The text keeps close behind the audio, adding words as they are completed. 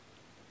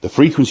The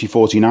Frequency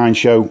 49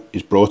 show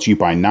is brought to you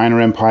by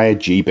Niner Empire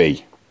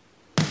GB.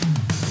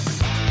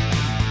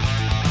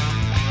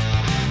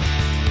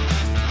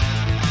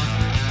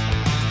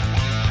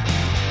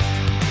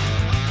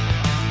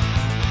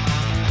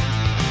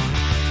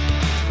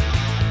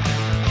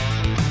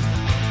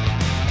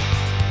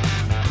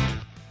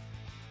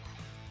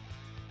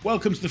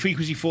 Welcome to the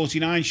Frequency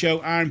 49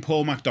 show. I'm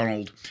Paul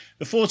MacDonald.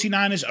 The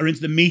 49ers are into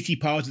the meaty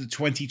part of the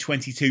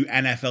 2022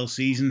 NFL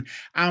season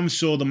and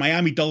saw the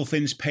Miami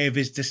Dolphins pay a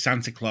visit to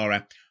Santa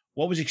Clara.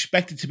 What was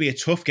expected to be a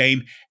tough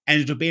game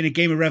ended up being a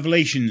game of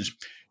revelations.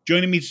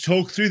 Joining me to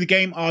talk through the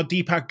game are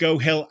Deepak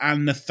Gohill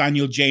and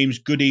Nathaniel James.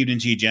 Good evening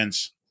to you,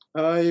 gents.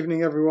 Hi,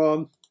 evening,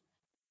 everyone.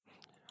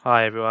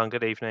 Hi, everyone.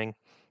 Good evening.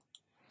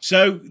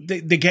 So,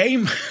 the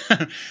game,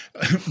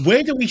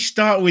 where do we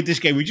start with this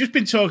game? We've just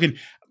been talking.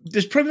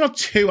 There's probably not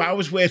 2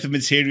 hours worth of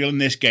material in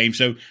this game,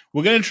 so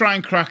we're going to try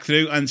and crack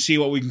through and see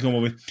what we can come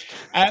up with.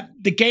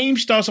 The game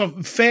starts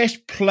off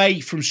first play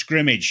from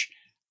scrimmage,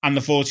 and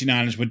the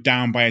 49ers were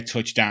down by a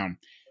touchdown.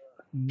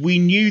 We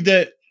knew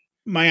that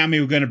Miami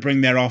were going to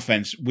bring their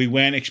offense. We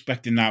weren't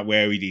expecting that,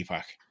 were we,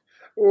 Deepak?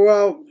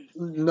 Well,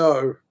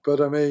 no,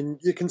 but I mean,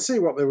 you can see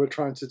what they were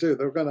trying to do.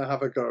 They were going to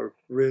have a go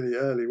really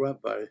early,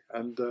 weren't they?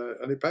 And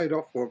it paid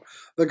off for them.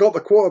 They got the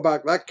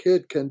quarterback. That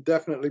kid can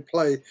definitely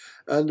play.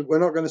 And we're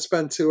not going to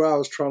spend 2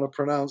 hours trying to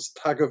pronounce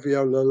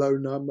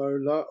Tagovailoa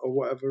Mola or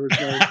whatever his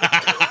name is.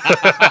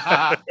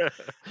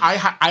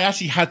 I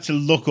actually had to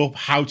look up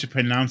how to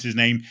pronounce his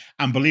name.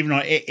 And believe it or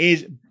not, it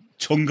is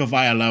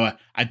Tagovailoa.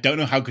 I don't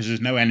know how because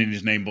there's no N in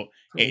his name, but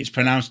it is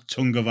pronounced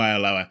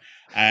Tagovailoa.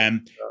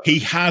 He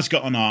has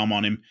got an arm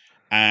on him.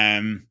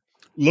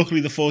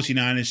 Luckily, the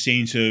 49ers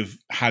seem to have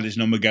had his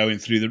number going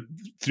through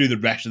the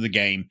rest of the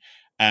game.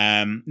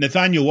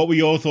 Nathaniel, what were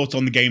your thoughts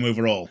on the game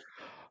overall?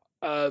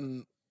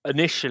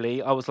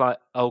 Initially, I was like,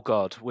 "Oh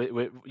God!"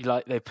 We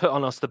like they put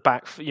on us the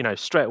back.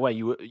 Straight away,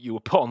 you were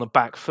put on the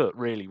back foot,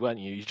 really, weren't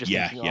you? You're just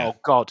thinking, "Oh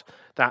God,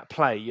 that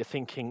play." You're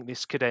thinking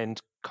this could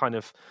end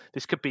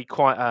this could be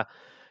quite a.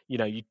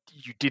 You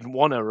didn't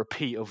want a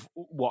repeat of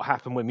what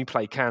happened when we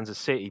played Kansas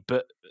City,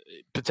 but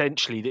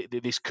potentially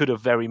this could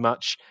have very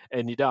much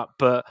ended up.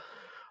 But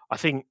I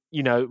think,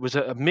 it was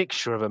a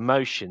mixture of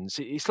emotions.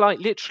 It's like,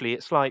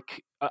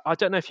 I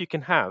don't know if you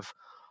can have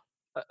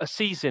a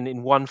season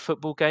in one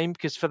football game,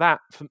 because for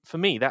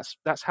me,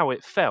 that's how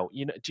it felt.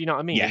 Do you know what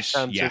I mean? Yes,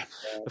 in terms of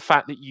the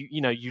fact that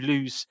you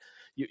lose,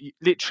 you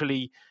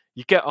literally,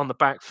 you get on the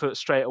back foot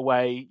straight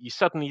away. You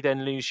suddenly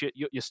then lose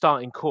your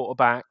starting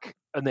quarterback,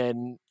 and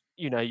then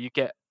you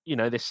get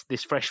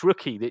this fresh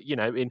rookie that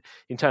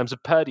in terms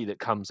of Purdy that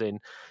comes in.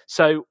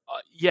 So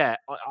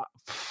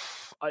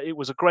it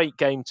was a great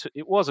game to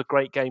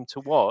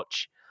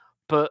watch,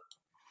 but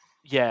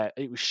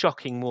it was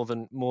shocking more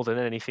than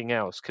anything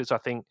else, because I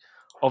think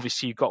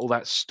obviously you got all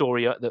that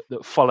story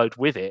that followed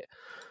with it,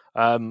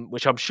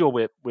 which I'm sure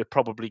we're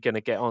probably going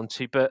to get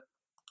onto. But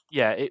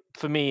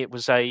for me, it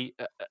was a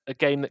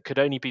game that could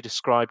only be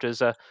described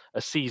as a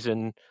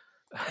season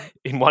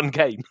in one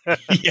game. A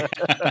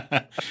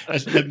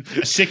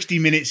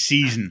 60-minute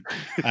season.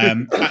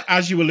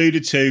 As you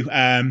alluded to,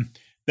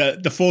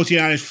 the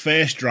 49ers'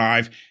 first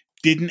drive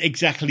didn't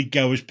exactly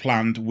go as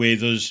planned,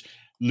 with us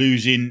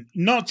losing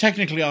not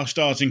technically our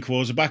starting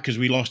quarterback, because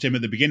we lost him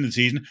at the beginning of the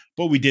season,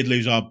 but we did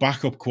lose our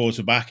backup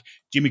quarterback.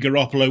 Jimmy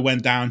Garoppolo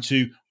went down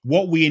to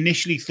what we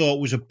initially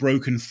thought was a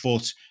broken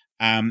foot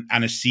and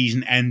a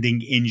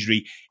season-ending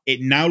injury. It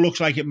now looks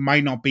like it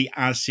might not be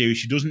as serious.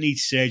 He doesn't need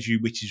surgery,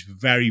 which is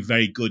very,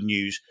 very good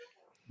news.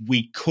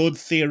 We could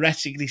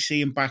theoretically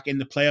see him back in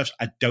the playoffs.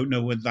 I don't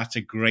know whether that's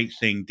a great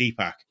thing.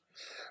 Deepak?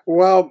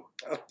 Well,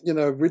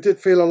 we did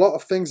feel a lot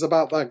of things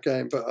about that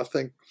game, but I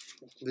think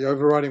the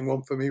overriding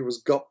one for me was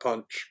gut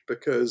punch,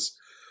 because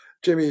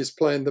Jimmy is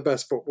playing the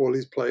best football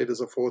he's played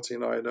as a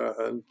 49er,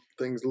 and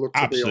things look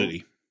to be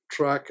on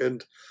track.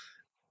 And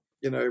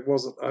it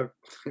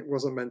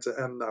wasn't meant to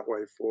end that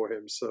way for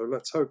him. So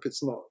let's hope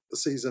it's not the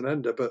season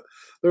ender. But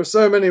there are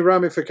so many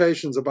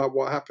ramifications about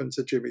what happened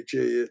to Jimmy G.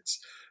 It's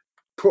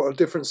put a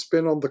different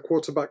spin on the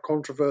quarterback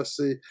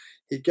controversy.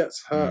 He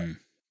gets hurt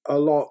a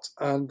lot.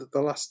 And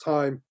the last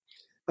time,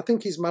 I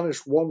think he's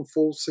managed one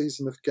full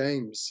season of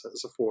games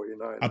as a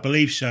 49er. I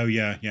believe so,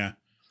 yeah.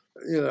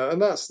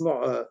 And that's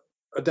not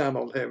a down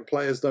on him.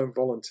 Players don't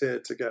volunteer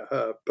to get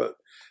hurt. But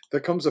there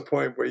comes a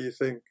point where you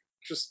think,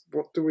 just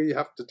what do we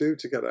have to do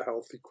to get a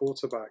healthy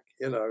quarterback?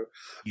 I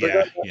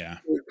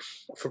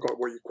forgot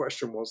what your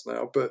question was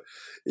now, but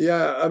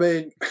I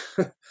mean,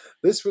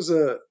 this was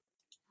a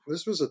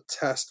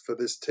test for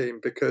this team,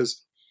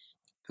 because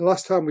the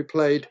last time we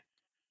played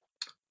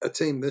a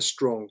team this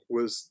strong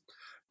was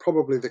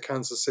probably the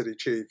Kansas City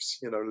Chiefs.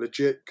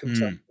 Legit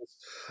contenders,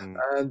 and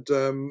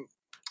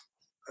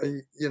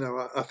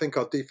I think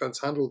our defense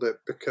handled it,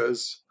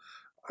 because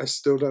I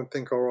still don't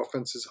think our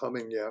offense is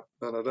humming yet.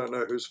 And I don't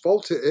know whose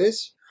fault it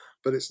is,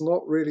 but it's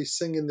not really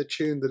singing the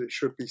tune that it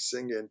should be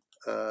singing,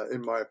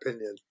 in my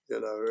opinion.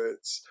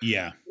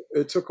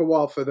 It took a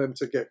while for them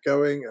to get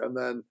going. And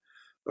then,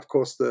 of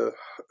course, the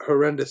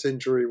horrendous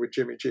injury with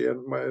Jimmy G.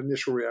 And my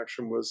initial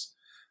reaction was,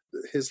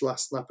 his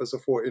last snap as a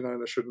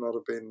 49er should not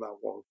have been that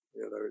one.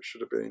 It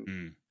should have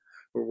been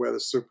where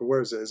is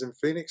it? Is in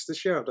Phoenix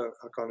this year?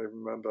 I can't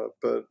even remember.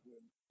 But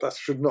that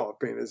should not have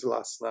been his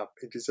last snap.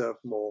 He deserved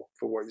more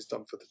for what he's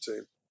done for the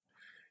team.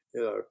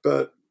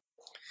 But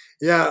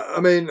yeah, I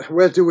mean,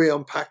 where do we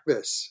unpack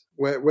this?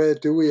 Where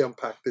do we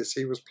unpack this?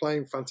 He was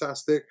playing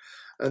fantastic,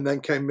 and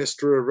then came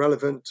Mr.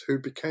 Irrelevant, who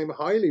became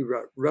highly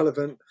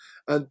relevant.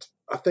 And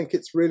I think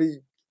it's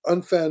really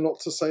unfair not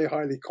to say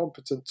highly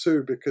competent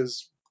too,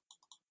 because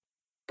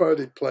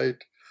Purdy played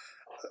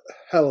a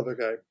hell of a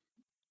game.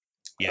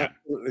 Yeah,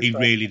 he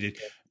really did.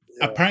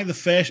 Yeah. Apparently the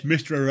first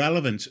Mr.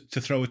 Irrelevant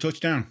to throw a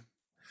touchdown.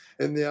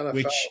 In the NFL.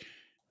 Which,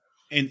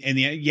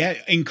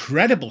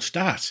 incredible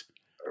stat.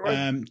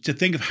 To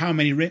think of how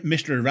many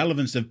Mr.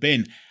 Irrelevants there have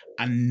been,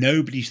 and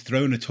nobody's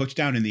thrown a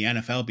touchdown in the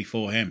NFL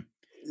before him.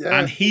 Yeah.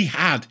 And he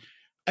had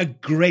a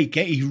great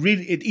game.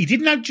 He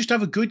didn't just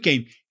have a good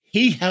game.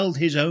 He held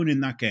his own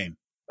in that game.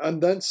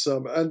 And then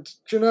some. And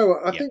do you know,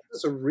 I think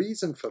there's a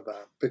reason for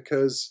that,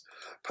 because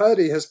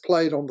Purdy has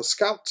played on the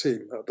scout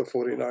team at the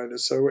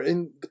 49ers. So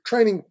in the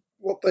training,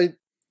 what they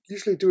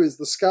usually do is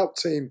the scout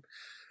team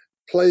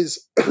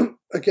plays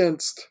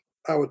against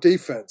our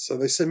defense. So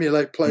they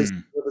simulate plays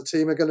that the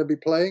team are going to be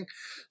playing.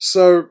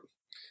 So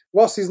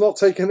whilst he's not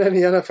taken any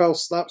NFL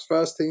snaps,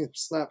 first team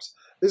snaps,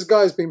 this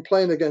guy's been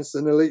playing against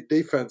an elite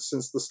defense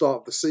since the start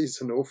of the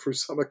season or through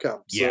summer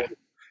camp. So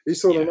he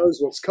sort of knows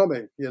what's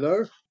coming,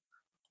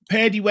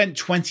 Purdy went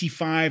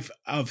 25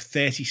 of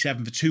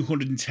 37 for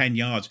 210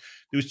 yards.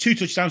 There was 2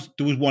 touchdowns.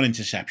 There was 1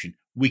 interception.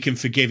 We can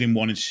forgive him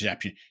 1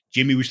 interception.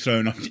 Jimmy was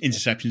throwing up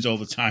interceptions all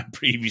the time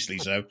previously,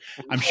 so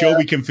I'm sure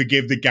we can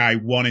forgive the guy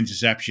 1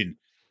 interception.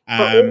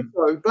 But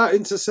also, that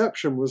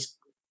interception was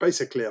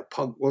basically a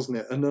punt, wasn't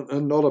it?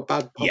 And not a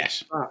bad punt.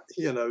 Yes.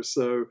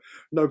 So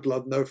no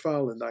blood, no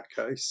foul in that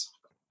case.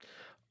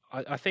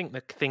 I think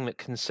the thing that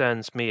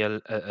concerns me a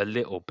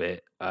little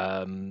bit,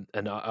 and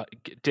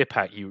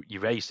Dipak, you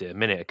raised it a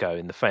minute ago,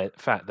 in the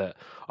fact that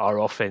our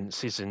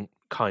offense isn't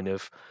kind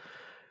of,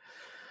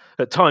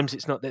 at times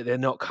it's not that they're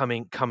not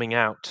coming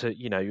out to,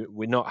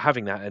 we're not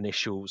having that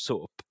initial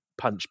sort of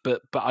punch.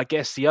 But I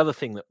guess the other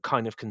thing that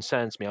kind of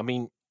concerns me, I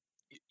mean,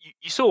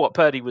 you saw what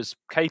Purdy was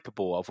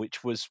capable of,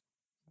 which was,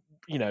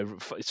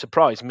 it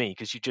surprised me,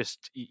 because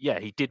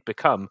he did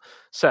become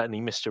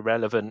certainly Mr.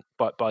 Relevant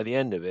by the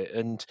end of it.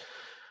 And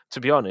to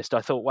be honest,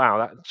 I thought,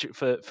 wow, that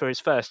for his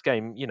first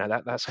game,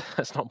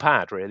 that's not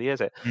bad, really, is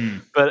it?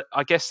 But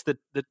I guess the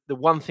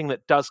one thing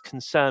that does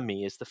concern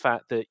me is the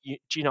fact that, do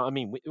you know what I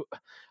mean?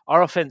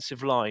 Our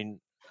offensive line,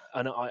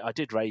 and I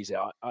did raise it,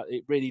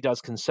 it really does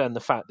concern the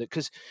fact that,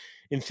 because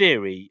in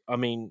theory, I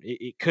mean,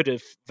 it could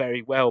have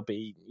very well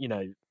be,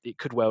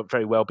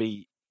 very well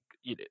be,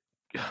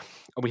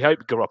 we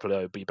hope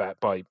Garoppolo will be back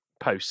by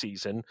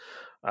postseason,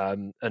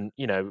 and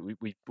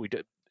we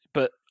do,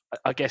 but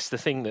I guess the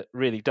thing that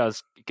really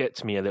does get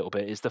to me a little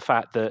bit is the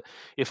fact that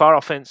if our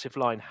offensive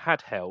line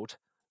had held,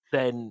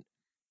 then,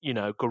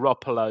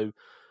 Garoppolo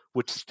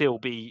would still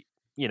be,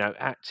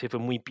 active,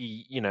 and we'd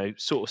be,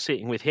 sort of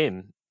sitting with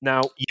him.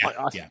 Now,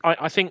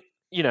 I think,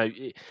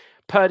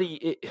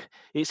 Purdy,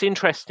 it's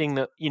interesting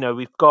that,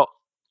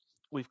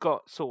 we've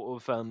got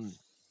sort of,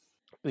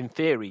 in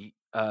theory,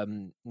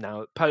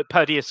 now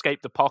Purdy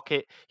escaped the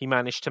pocket. He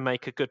managed to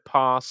make a good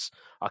pass.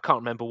 I can't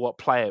remember what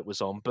play it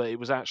was on, but it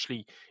was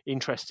actually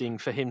interesting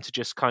for him to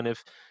just kind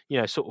of,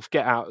 sort of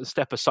get out and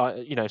step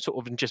aside, sort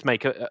of, and just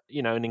make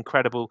an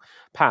incredible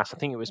pass. I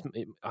think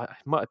it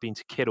might have been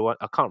to Kittle.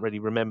 I can't really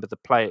remember the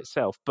play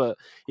itself, but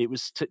it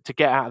was to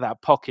get out of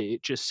that pocket.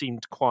 It just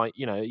seemed quite,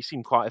 he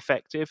seemed quite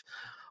effective.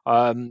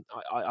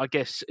 I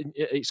guess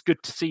it's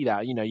good to see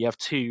that, you have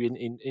 2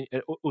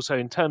 in also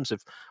in terms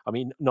of, I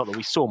mean, not that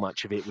we saw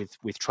much of it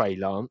with Trey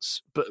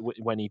Lance, but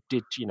when he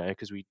did,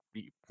 because we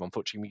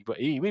unfortunately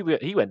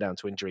he went down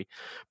to injury.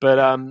 But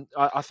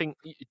I think,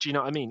 do you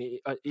know what I mean?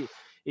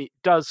 It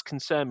does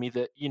concern me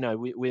that,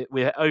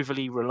 we're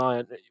overly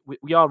reliant.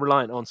 We are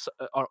reliant on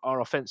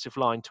our offensive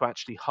line to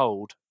actually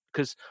hold,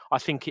 because I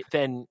think it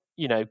then,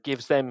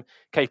 gives them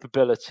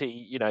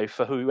capability,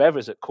 for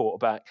whoever's at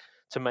quarterback,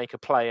 to make a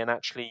play and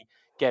actually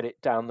get it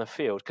down the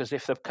field. Because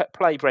if the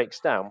play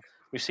breaks down,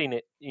 we've seen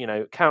it,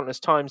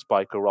 countless times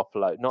by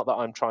Garoppolo. Not that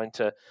I'm trying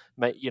to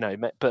make,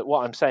 but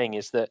what I'm saying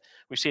is that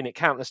we've seen it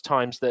countless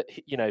times that,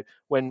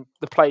 when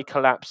the play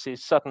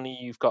collapses, suddenly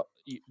you've got,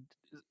 you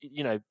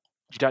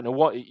don't know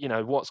what,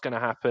 what's going to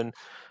happen.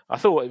 I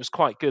thought it was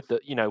quite good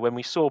that, when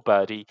we saw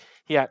Birdie,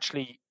 he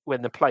actually,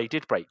 when the play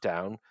did break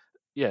down,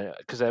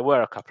 because there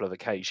were a couple of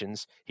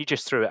occasions, he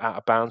just threw it out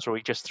of bounds, or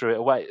he just threw it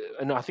away.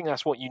 And I think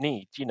that's what you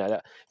need,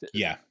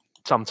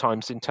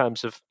 sometimes in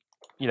terms of,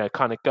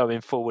 kind of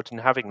going forward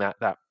and having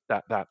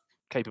that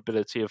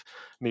capability of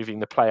moving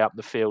the play up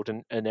the field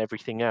and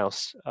everything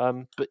else.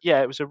 But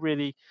yeah, it was a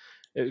really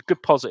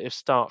good positive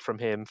start from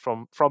him,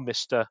 from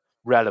Mr.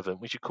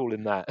 Relevant. We should call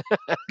him that.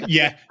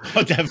 Yeah,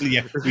 definitely.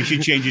 Yeah, we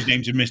should change his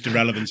name to Mr.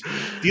 Relevance.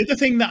 The other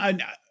thing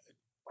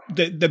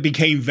that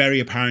became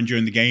very apparent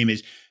during the game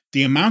is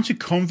the amount of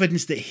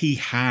confidence that he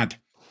had.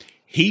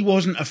 He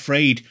wasn't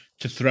afraid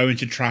to throw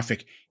into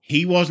traffic.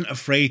 He wasn't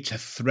afraid to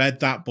thread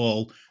that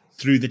ball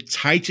through the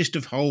tightest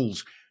of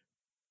holes,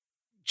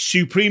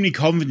 supremely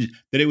confident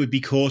that it would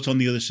be caught on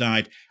the other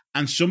side.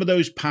 And some of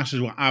those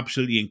passes were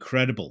absolutely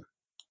incredible.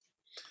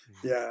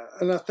 Yeah,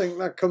 and I think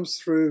that comes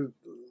through.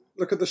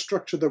 Look at the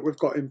structure that we've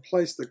got in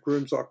place that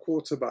grooms our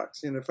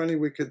quarterbacks. If only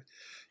we could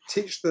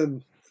teach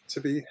them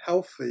to be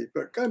healthy.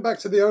 But going back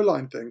to the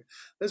O-line thing,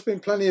 there's been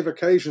plenty of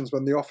occasions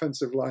when the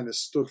offensive line has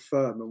stood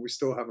firm and we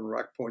still haven't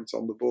racked points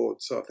on the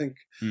board. So I think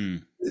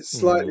it's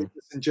slightly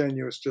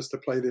disingenuous just to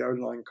play the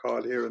O-line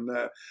card here and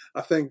there.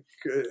 I think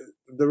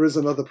there is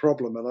another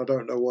problem, and I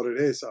don't know what it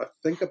is. I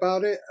think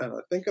about it, and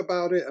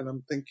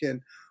I'm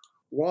thinking,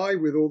 why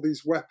with all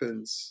these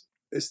weapons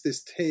is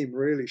this team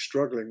really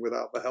struggling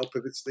without the help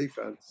of its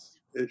defense?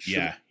 It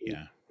shouldn't be,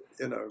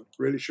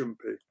 really shouldn't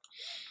be.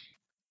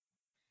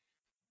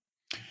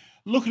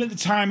 Looking at the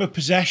time of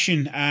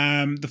possession,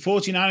 the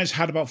 49ers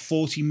had about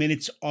 40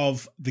 minutes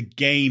of the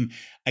game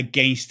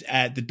against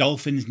the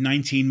Dolphins,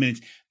 19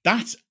 minutes.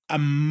 That's a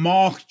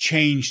marked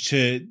change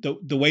to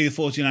the way the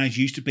 49ers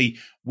used to be,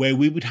 where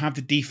we would have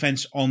the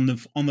defense on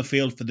the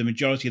field for the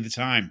majority of the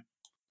time.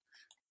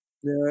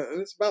 Yeah,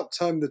 and it's about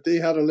time the D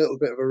had a little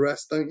bit of a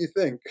rest, don't you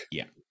think?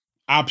 Yeah,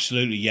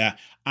 absolutely, yeah.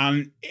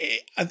 And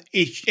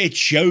it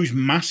shows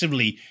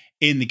massively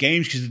in the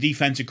games because the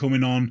defense are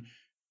coming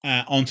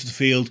onto the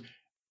field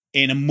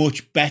in a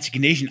much better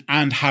condition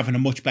and having a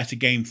much better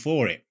game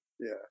for it.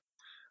 Yeah.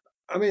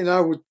 I mean,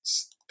 I would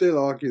still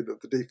argue that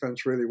the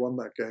defense really won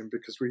that game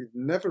because we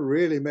never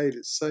really made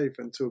it safe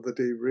until the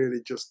D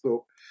really just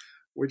thought,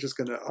 we're just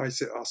going to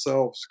ice it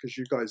ourselves because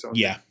you guys aren't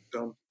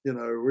done.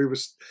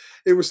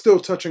 It was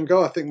still touch and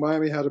go. I think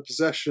Miami had a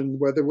possession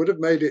where they would have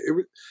made it.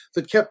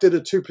 They kept it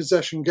a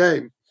 2-possession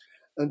game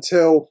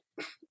until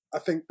I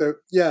think they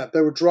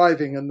were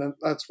driving, and then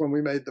that's when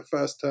we made the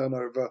first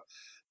turnover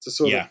to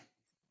sort of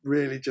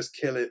really just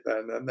kill it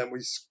then. And then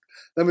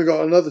we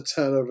got another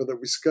turnover that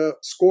we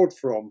scored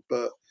from.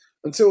 But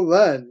until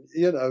then,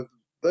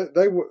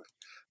 they were,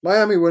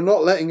 Miami were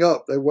not letting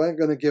up. They weren't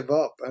going to give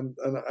up. And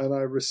I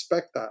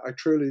respect that. I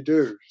truly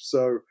do.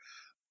 So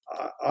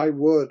I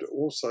would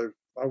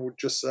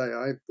just say,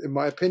 in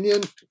my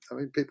opinion, I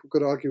mean, people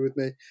could argue with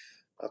me,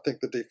 I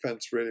think the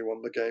defense really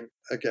won the game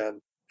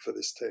again for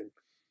this team.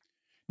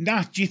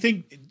 Nat, do you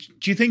think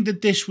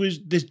that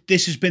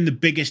this has been the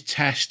biggest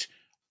test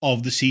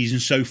of the season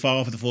so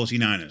far for the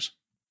 49ers?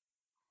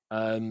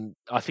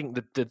 I think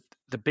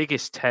the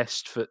biggest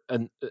test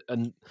and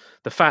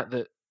the fact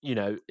that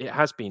it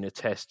has been a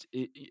test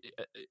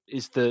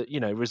is the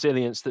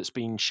resilience that's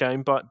been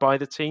shown by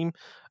the team,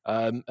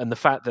 and the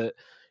fact that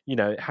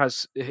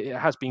it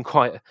has been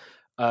quite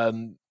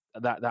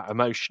that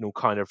emotional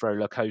kind of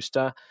roller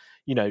coaster.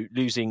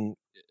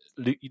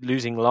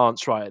 Losing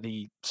Lance right at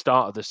the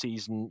start of the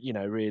season,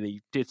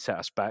 really did set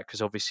us back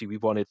because obviously we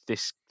wanted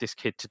this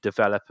kid to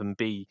develop and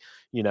be,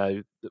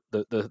 the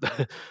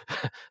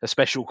a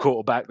special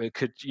quarterback that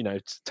could,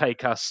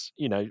 take us,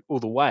 all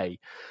the way.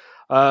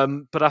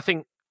 But I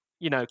think,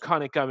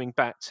 kind of going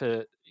back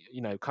to,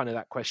 kind of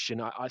that question,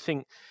 I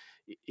think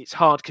it's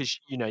hard because,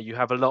 you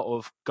have a lot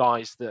of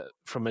guys that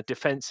from a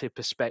defensive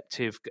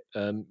perspective,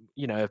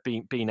 have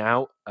been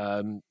out.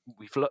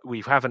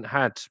 We haven't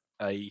had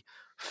a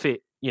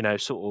fit,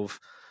 sort of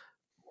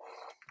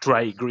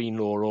Dre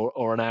Greenlaw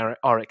or an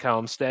Arik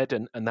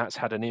Armstead, and that's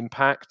had an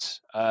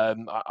impact.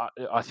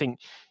 I think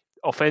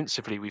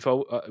offensively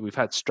we've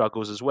had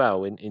struggles as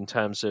well in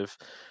terms of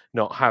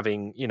not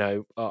having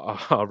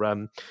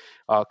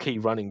our key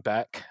running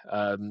back,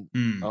 and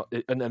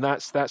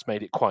that's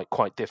made it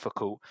quite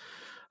difficult.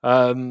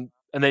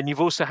 And then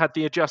you've also had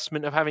the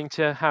adjustment of having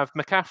to have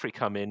McCaffrey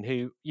come in,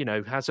 who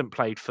hasn't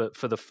played for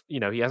the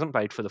he hasn't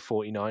played for the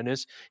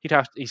 49ers.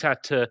 He's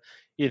had to,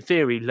 in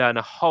theory, learn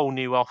a whole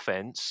new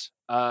offense.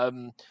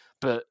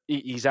 But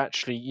he's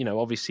actually,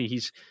 obviously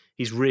he's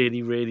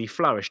really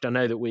flourished. I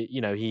know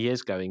that he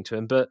is going to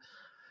him, but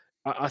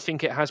I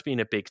think it has been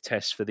a big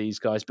test for these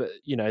guys. But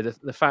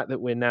the fact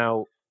that we're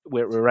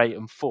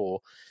 8-4,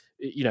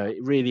 it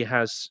really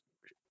has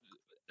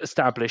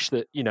established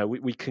that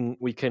we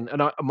can.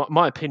 And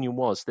my opinion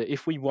was that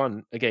if we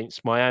won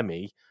against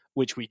Miami,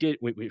 which we did,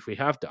 which we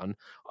have done,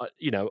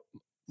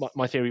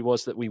 my theory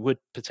was that we would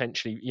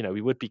potentially,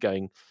 we would be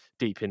going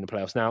deep in the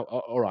playoffs. Now,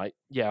 all right,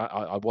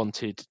 I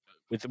wanted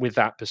with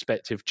that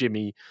perspective,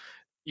 Jimmy,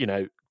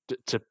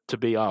 to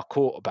be our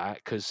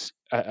quarterback because,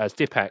 as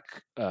Dipak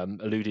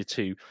alluded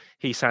to,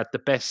 he's had the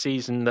best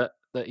season that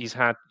he's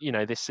had,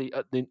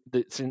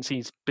 since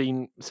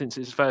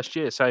his first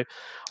year. So,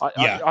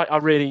 I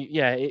really,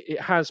 it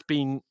has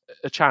been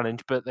a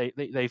challenge, but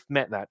they've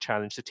met that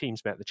challenge. The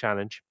team's met the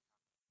challenge.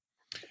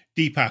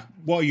 Deepak,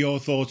 what are your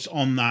thoughts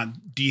on that?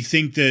 Do you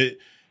think that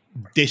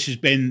this has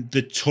been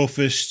the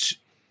toughest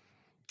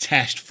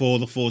test for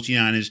the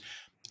 49ers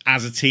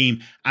as a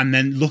team? And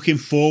then looking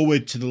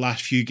forward to the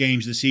last few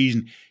games of the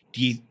season,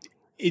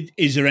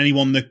 is there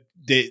anyone that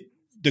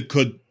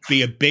could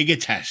be a bigger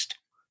test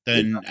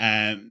than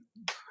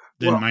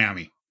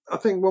Miami? I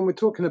think when we're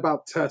talking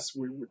about tests,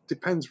 it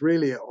depends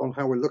really on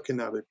how we're looking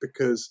at it,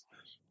 because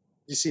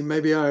you see,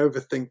 maybe I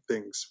overthink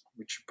things,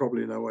 which you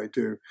probably know I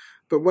do.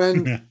 But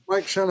when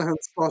Mike Shanahan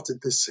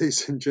started this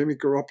season, Jimmy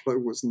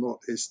Garoppolo was not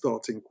his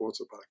starting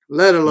quarterback,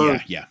 let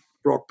alone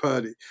Brock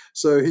Purdy.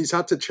 So he's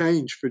had to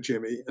change for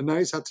Jimmy, and now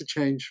he's had to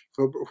change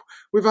for.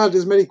 We've had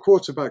as many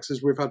quarterbacks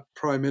as we've had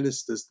prime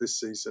ministers this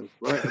season,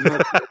 right?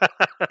 And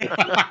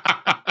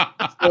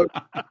so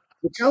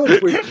the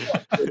challenge we've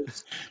got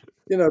is,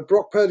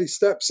 Brock Purdy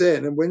steps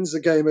in and wins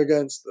the game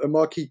against a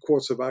marquee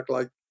quarterback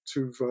like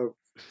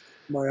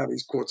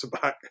Miami's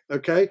quarterback.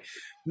 Okay.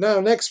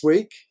 Now, next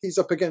week, he's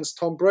up against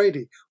Tom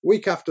Brady.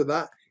 Week after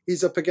that,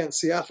 he's up against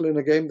Seattle in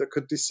a game that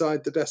could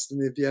decide the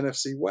destiny of the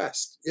NFC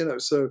West.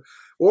 So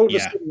all of a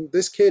sudden,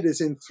 this kid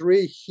is in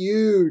 3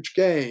 huge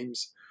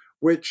games,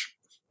 which,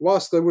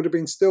 whilst they would have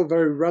been still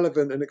very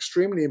relevant and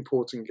extremely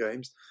important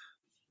games,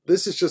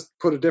 this has just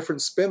put a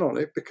different spin on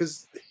it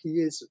because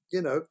he is,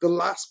 the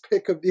last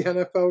pick of the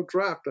NFL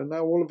draft. And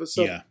now all of a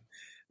sudden,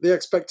 the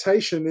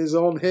expectation is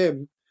on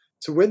him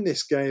to win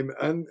this game.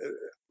 And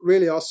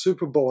really our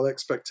Super Bowl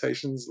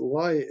expectations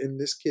lie in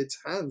this kid's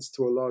hands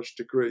to a large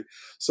degree.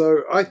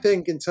 So I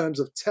think in terms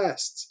of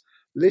tests,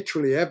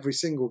 literally every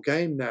single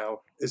game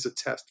now is a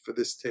test for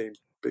this team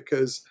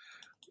because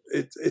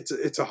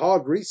it's a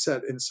hard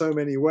reset in so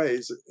many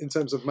ways in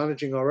terms of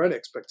managing our own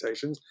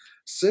expectations,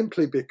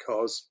 simply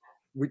because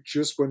we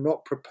just were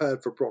not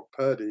prepared for Brock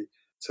Purdy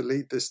to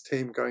lead this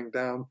team going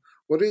down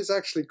what is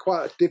actually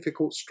quite a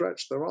difficult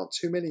stretch. There aren't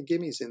too many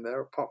gimmies in there,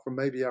 apart from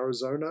maybe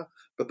Arizona,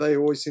 but they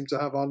always seem to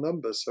have our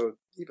numbers. So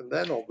even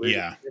they're not really,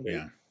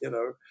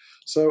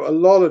 So a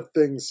lot of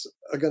things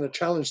are going to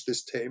challenge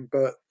this team,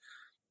 but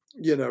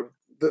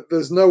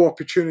there's no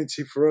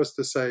opportunity for us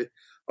to say,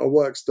 our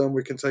work's done,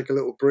 we can take a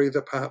little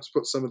breather, perhaps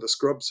put some of the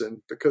scrubs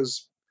in,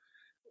 because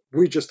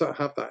we just don't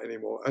have that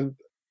anymore. And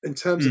in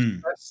terms of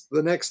tests,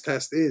 the next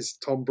test is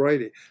Tom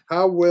Brady.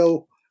 How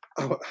will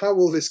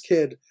this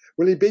kid,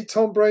 will he beat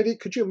Tom Brady?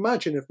 Could you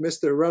imagine if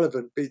Mr.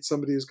 Irrelevant beat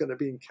somebody who's going to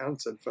be in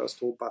Canton first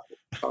hall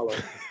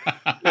ballot?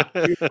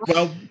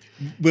 Well,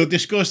 we'll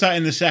discuss that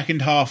in the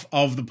second half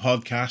of the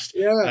podcast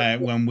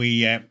when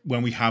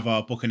we have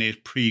our Buccaneers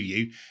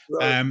preview.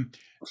 Right.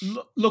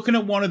 Looking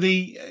at one of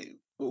the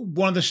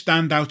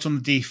standouts on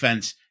the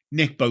defense,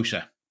 Nick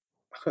Bosa.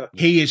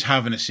 He is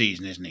having a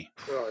season, isn't he?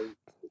 Right.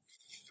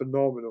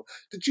 Phenomenal.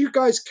 Did you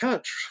guys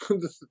catch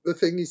the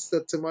thing he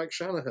said to Mike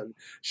Shanahan?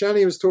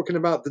 Shanny was talking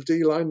about the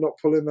D-line not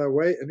pulling their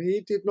weight, and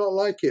he did not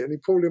like it, and he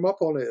pulled him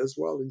up on it as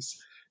well.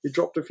 He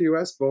dropped a few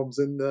S-bombs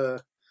in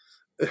the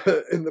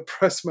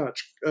press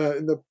match,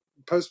 in the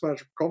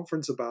post-match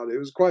conference about it. It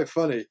was quite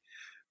funny.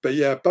 But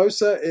yeah,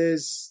 Bosa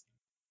is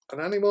an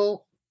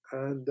animal,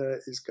 and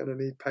he's going to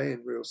need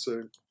paying real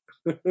soon.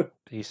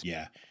 He's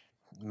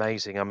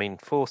amazing. I mean,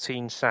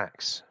 14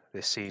 sacks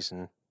this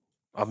season.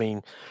 I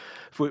mean,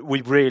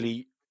 we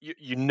really,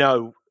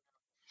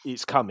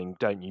 it's coming,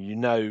 don't you? You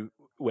know,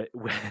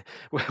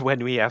 when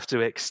we have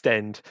to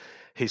extend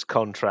his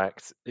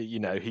contract,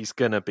 he's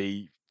going to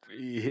be,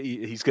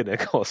 he's going to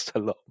cost a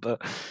lot,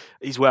 but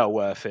he's well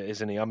worth it,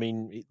 isn't he? I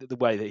mean, the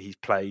way that he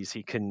plays,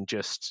 he can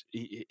just,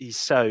 he's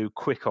so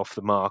quick off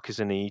the mark,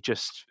 isn't he?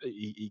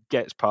 He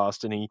gets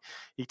past and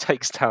he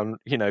takes down,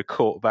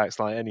 quarterbacks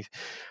like anything.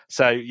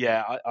 So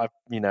yeah,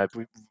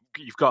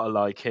 you've got to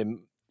like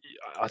him.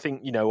 I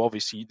think,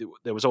 obviously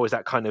there was always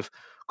that kind of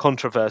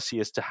controversy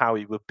as to how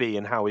he would be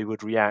and how he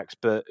would react.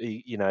 But,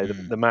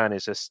 the man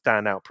is a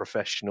standout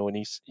professional, and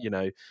he's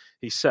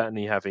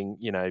certainly having,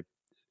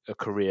 a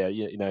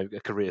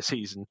career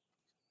season.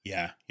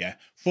 Yeah.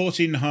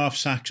 14 and a half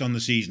sacks on the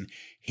season.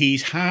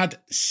 He's had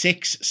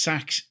 6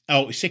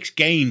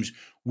 games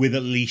with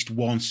at least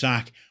 1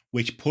 sack,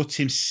 which puts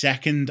him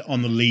second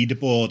on the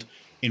leaderboard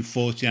in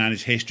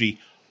 49ers history.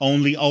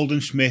 Only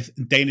Aldon Smith,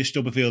 Dana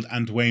Stubblefield,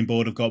 and Dwayne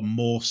Board have got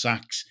more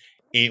sacks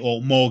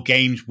or more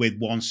games with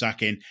 1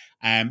 sack in,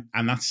 and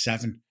that's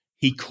 7.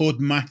 He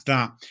could match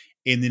that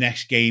in the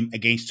next game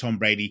against Tom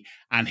Brady,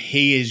 and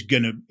he's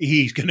gonna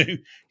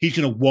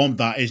want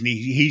that, isn't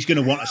he? He's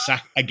gonna want a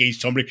sack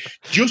against Tom Brady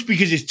just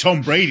because it's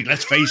Tom Brady.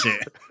 Let's face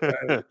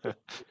it.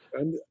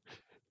 And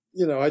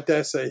I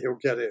dare say he'll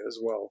get it as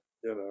well.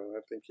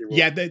 I think he will.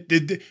 Yeah,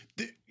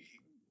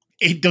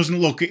 it doesn't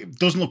look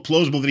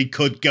plausible that he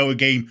could go a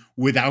game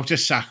without a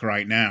sack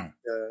right now.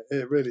 Yeah,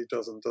 it really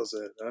doesn't, does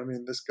it? I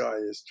mean, this guy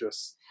is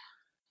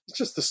it's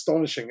just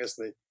astonishing,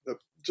 isn't he?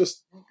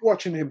 Just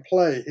watching him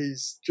play,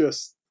 he's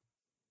just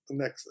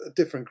a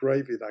different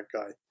gravy, that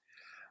guy.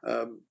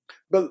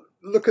 But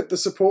look at the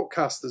support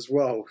cast as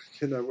well.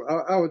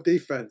 Our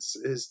defense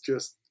is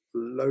just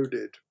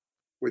loaded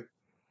with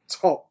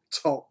top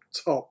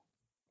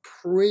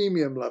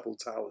premium level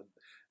talent.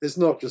 It's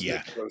not just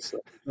Nick Bosa.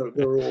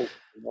 They're all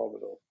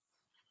phenomenal.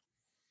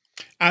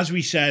 As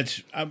we said,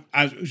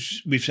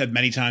 as we've said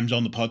many times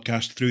on the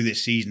podcast through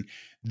this season,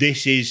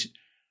 this is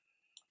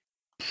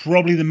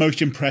probably the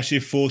most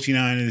impressive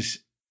 49ers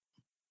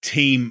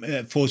team,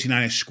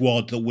 49ers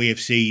squad that we have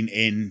seen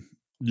in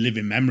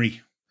living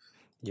memory.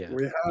 Yeah,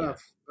 we have.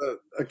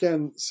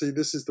 Again, see,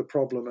 this is the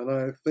problem, and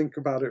I think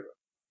about it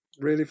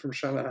really from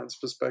Shanahan's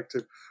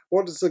perspective,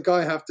 what does the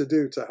guy have to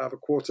do to have a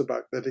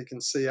quarterback that he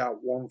can see out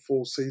one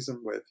full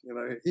season with?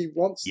 He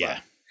wants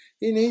that.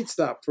 He needs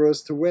that for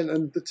us to win,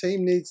 and the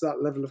team needs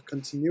that level of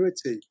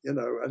continuity,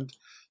 and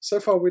so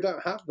far we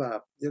don't have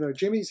that.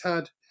 Jimmy's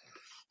had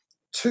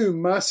 2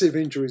 massive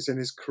injuries in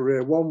his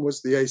career. One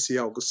was the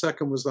ACL, the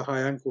second was the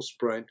high ankle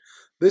sprain.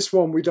 This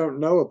one we don't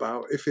know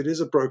about. If it is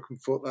a broken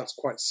foot, that's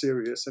quite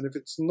serious, and if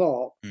it's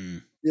not,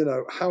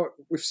 how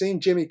we've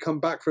seen Jimmy come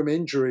back from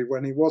injury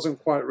when he wasn't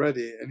quite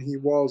ready, and he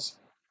was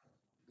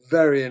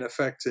very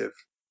ineffective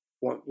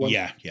when he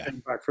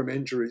came back from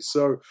injury.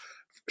 So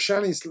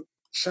Shanny's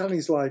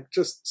like,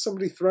 just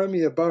somebody throw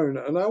me a bone,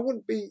 and I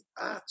wouldn't be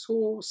at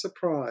all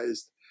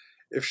surprised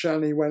if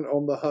Shanny went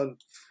on the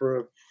hunt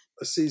for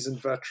a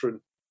seasoned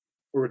veteran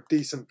or a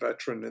decent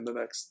veteran in the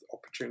next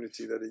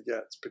opportunity that he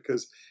gets,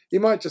 because he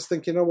might just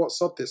think, what,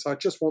 sod this, I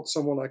just want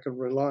someone I can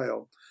rely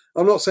on.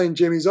 I'm not saying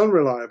Jimmy's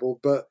unreliable,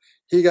 but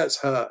he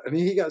gets hurt, and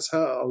he gets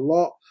hurt a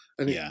lot,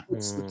 and he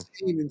puts the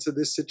team into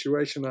this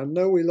situation. I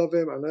know we love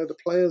him, I know the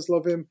players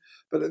love him,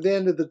 but at the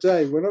end of the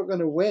day, we're not going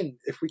to win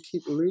if we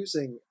keep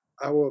losing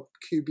our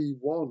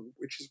QB1,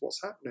 which is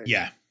what's happening.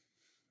 Yeah.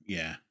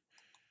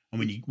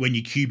 And when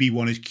your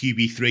QB1 is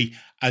QB3,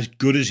 as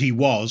good as he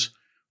was,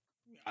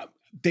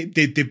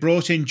 they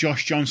brought in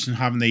Josh Johnson,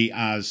 haven't they,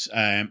 as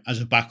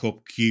a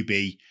backup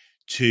QB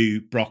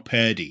to Brock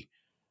Purdy.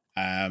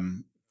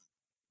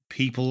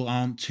 People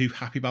aren't too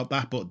happy about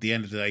that, but at the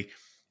end of the day,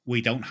 we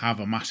don't have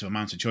a massive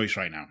amount of choice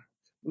right now.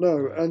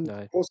 No,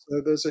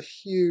 also there's a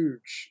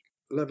huge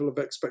level of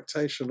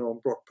expectation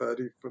on Brock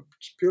Purdy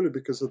purely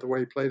because of the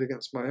way he played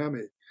against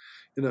Miami.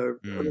 I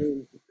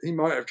mean, he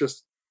might have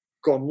just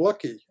gone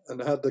lucky and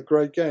had the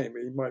great game.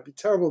 He might be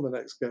terrible the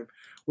next game.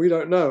 We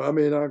don't know. I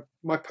mean,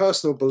 my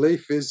personal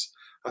belief is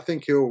I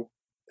think he'll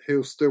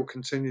still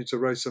continue to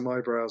raise some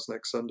eyebrows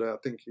next Sunday. I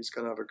think he's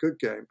going to have a good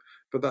game,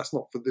 but that's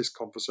not for this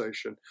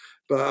conversation.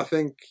 But I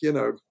think,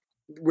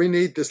 we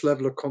need this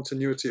level of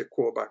continuity at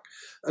quarterback.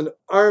 And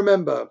I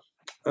remember,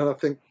 and I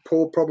think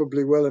Paul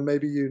probably will, and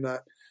maybe you,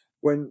 Nat,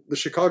 when the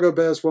Chicago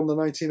Bears won the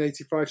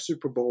 1985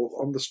 Super Bowl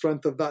on the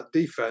strength of that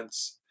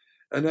defense,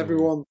 and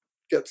everyone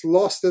gets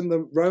lost in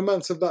the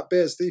romance of that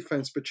Bears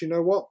defense. But you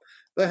know what?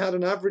 They had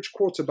an average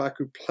quarterback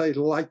who played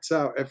lights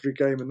out every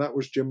game, and that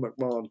was Jim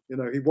McMahon.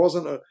 He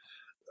wasn't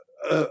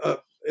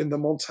in the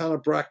Montana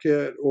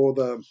bracket or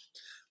the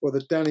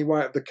Danny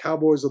White of the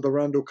Cowboys or the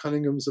Randall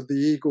Cunninghams of the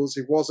Eagles.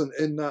 He wasn't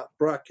in that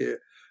bracket,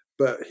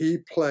 but he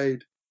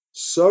played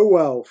so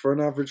well for an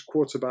average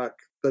quarterback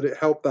that it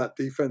helped that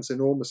defense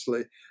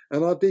enormously.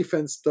 And our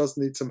defense does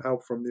need some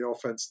help from the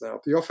offense now.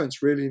 The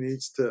offense really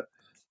needs to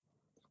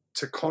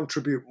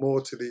contribute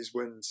more to these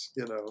wins.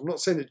 I'm not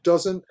saying it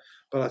doesn't,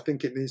 but I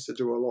think it needs to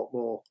do a lot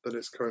more than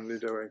it's currently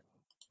doing.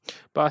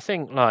 But I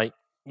think,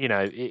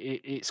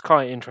 it's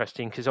quite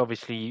interesting because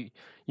obviously,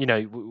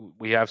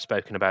 we have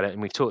spoken about it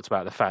and we've talked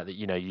about the fact that,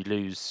 you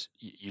lose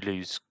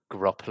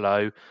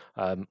Garoppolo,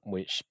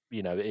 which,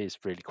 it is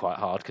really quite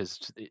hard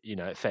because, it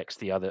affects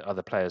the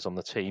other players on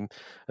the team.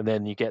 And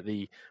then you get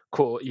you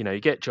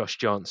get Josh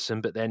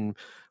Johnson, but then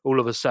all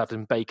of a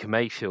sudden Baker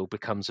Mayfield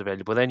becomes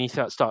available. Then you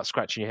start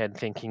scratching your head and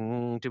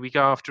thinking, do we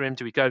go after him?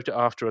 Do we go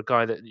after a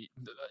guy that,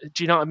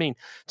 do you know what I mean?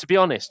 To be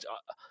honest,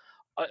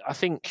 I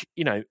think,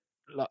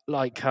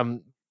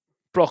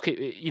 Brock,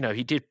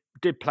 he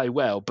did play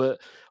well,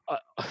 but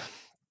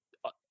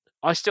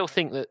I still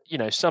think that,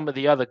 some of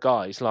the other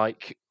guys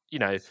like,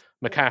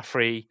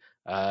 McCaffrey,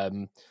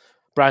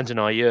 Brandon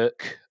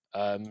Ayuk,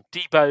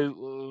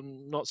 Debo,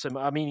 not so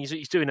much. I mean,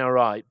 he's doing all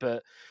right,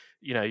 but,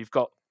 you've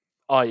got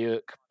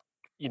Ayuk,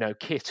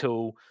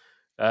 Kittle,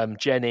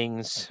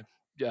 Jennings,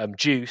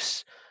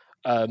 Juice.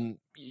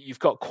 You've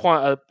got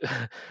quite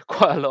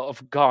a lot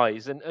of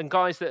guys and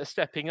guys that are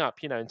stepping up,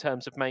 in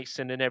terms of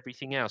Mason and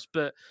everything else.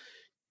 But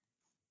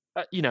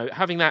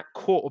having that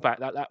quarterback,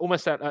 that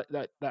almost that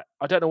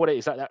I don't know what it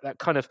is, that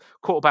kind of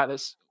quarterback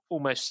that's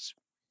almost,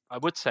 I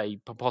would say,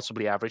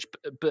 possibly average.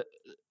 But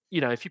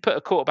if you put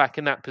a quarterback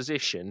in that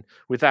position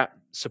with that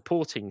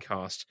supporting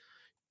cast,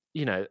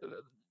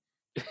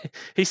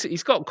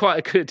 he's got quite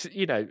a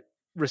good,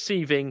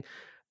 receiving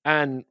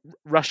and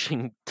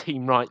rushing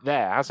team right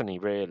there, hasn't he?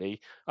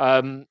 Really.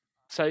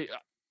 So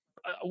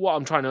what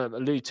I'm trying to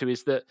allude to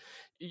is that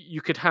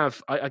you could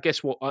have, I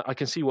guess, what I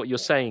can see what you're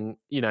saying,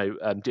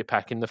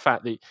 Dipak, in the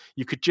fact that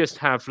you could just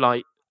have,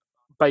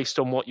 based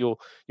on what you're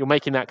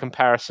making that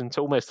comparison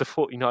to almost the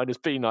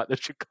 49ers being like the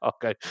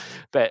Chicago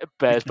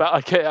Bears.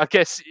 But I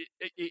guess,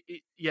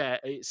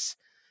 it's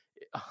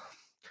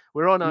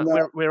we're on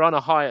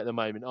a high at the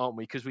moment, aren't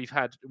we? Because we've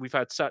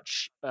had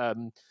such a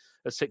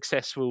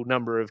successful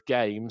number of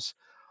games.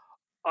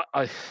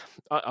 I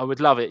would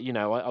love it,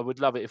 I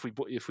would love it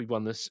if we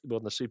won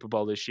the Super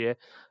Bowl this year.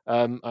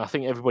 I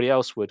think everybody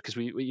else would, because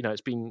we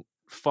it's been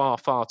far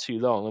too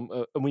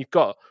long, and we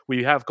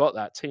have got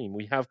that team.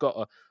 We have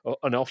got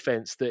an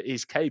offense that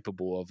is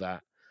capable of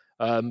that.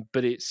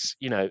 But it's,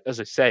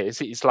 as I say,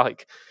 it's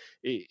like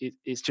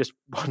it's just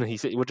one of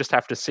these. We'll just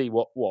have to see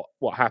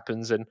what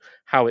happens and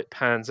how it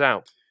pans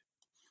out.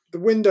 the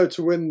window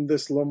to win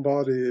this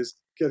Lombardi is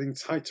getting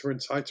tighter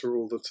and tighter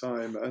all the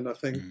time. And I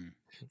think,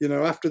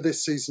 after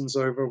this season's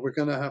over, we're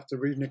going to have to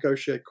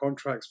renegotiate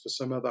contracts for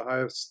some of the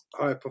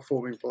higher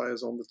performing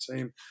players on the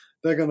team.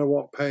 They're going to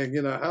want paying.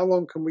 How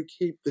long can we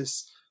keep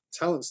this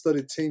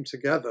talent-studded team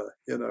together?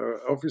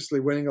 Obviously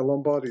winning a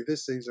Lombardi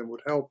this season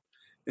would help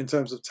in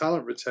terms of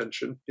talent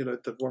retention. They'd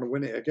want to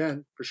win it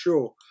again for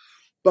sure.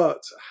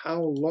 But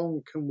how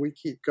long can we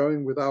keep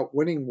going without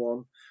winning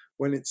one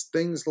when it's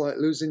things like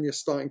losing your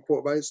starting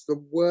quarterback? It's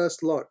the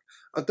worst luck.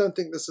 I don't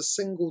think there's a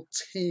single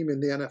team in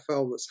the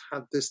NFL that's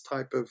had this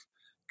type of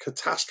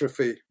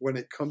catastrophe when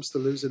it comes to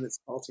losing its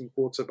starting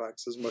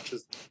quarterbacks as much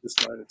as this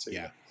Niner team.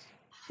 Yeah.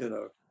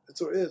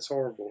 It's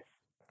horrible.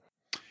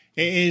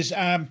 It is.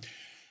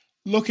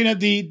 Looking at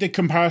the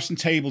comparison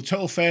table,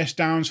 total first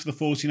downs for the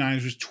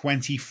 49ers was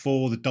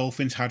 24. The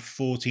Dolphins had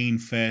 14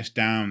 first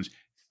downs.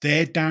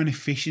 Third down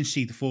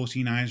efficiency, the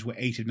 49ers were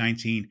 8 of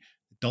 19.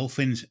 The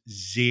Dolphins,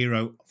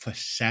 0 for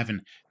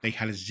 7. They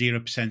had a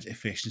 0%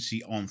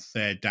 efficiency on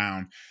third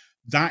down.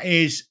 That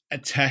is a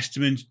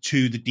testament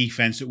to the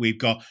defense that we've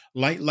got.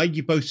 Like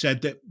you both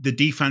said, that the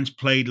defense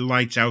played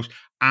lights out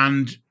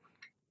and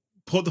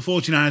put the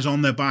 49ers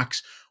on their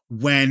backs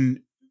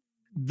when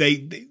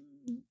they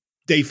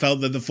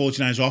felt that the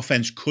 49ers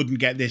offense couldn't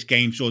get this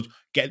game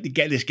get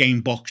this game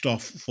boxed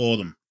off for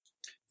them.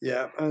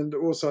 Yeah, and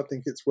also I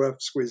think it's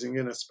worth squeezing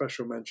in a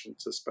special mention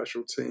to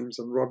special teams.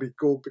 And Robbie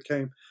Gould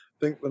became,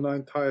 I think, the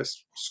 9th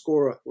highest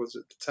scorer, was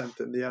it the 10th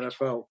in the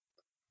NFL.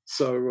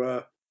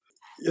 So,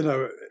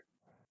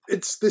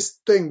 it's this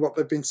thing, what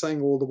they've been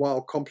saying all the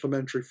while,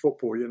 complementary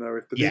football.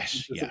 If the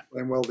defense isn't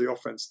playing well, the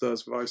offense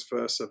does, vice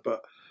versa.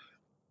 But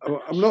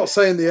I'm not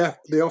saying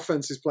the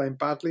offense is playing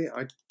badly.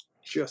 I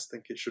just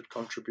think it should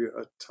contribute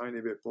a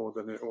tiny bit more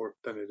than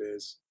it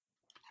is.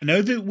 I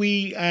know that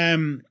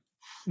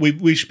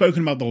we've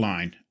spoken about the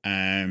line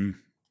and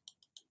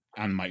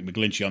Mike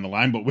McGlinchey on the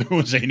line, but we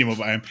won't say any more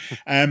about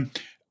him.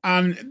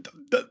 And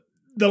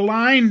the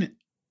line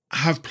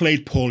have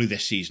played poorly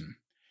this season.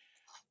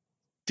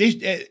 This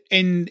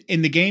in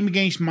the game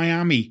against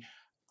Miami,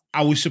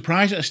 I was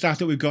surprised at the stat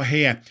that we've got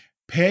here.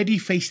 Purdy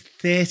faced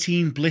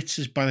 13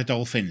 blitzes by the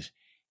Dolphins.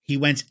 He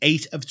went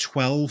 8 of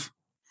 12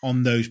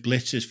 on those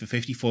blitzes for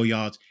 54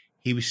 yards.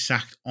 He was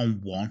sacked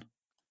on 1.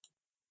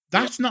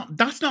 That's not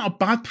a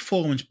bad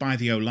performance by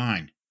the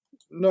O-line.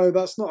 No,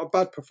 that's not a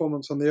bad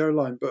performance on the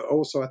O-line, but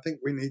also I think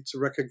we need to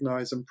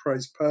recognise and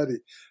praise Purdy.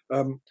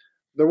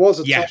 There was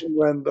a time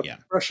when the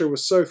pressure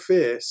was so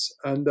fierce,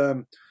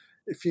 and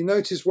if you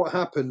notice what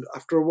happened,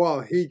 after a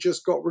while, he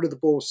just got rid of the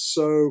ball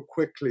so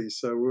quickly.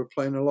 So we were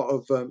playing a lot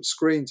of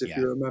screens, if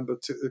you remember,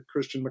 to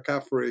Christian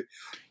McCaffrey.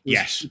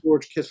 Yes.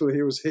 George Kittle,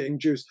 he was hitting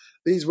juice.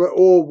 These were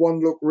all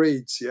one-look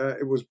reads,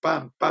 It was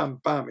bam,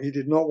 bam, bam. He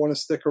did not want to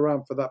stick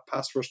around for that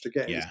pass rush to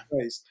get in his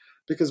face.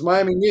 Because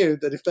Miami knew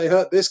that if they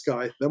hurt this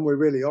guy, then we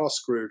really are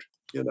screwed,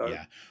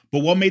 Yeah. But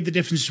what made the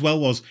difference as well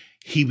was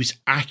he was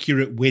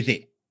accurate with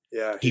it.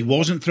 Yeah, he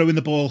wasn't throwing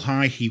the ball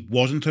high. He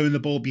wasn't throwing the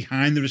ball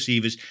behind the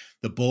receivers.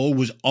 The ball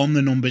was on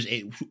the numbers.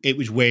 It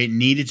was where it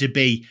needed to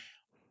be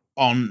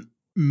on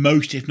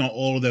most, if not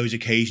all, of those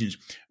occasions.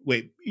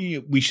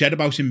 We said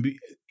about him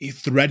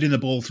threading the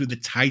ball through the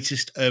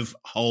tightest of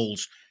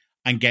holes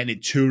and getting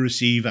it to a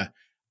receiver,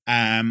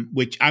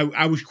 which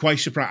I was quite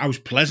surprised. I was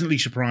pleasantly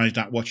surprised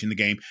at watching the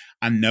game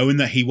and knowing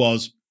that he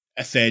was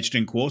a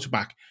third-string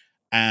quarterback.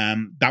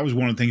 That was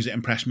one of the things that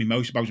impressed me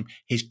most about him,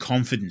 his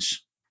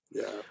confidence.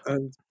 Yeah,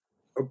 and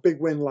a big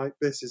win like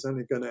this is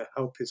only going to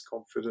help his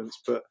confidence.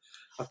 But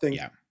I think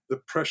the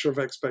pressure of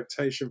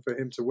expectation for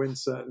him to win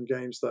certain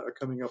games that are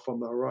coming up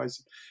on the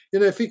horizon,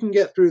 if he can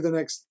get through the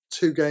next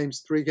 2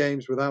 games, 3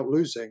 games without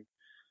losing,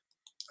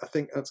 I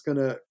think that's going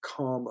to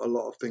calm a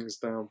lot of things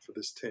down for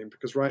this team,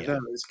 because right now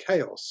it's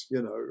chaos.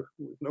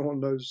 No one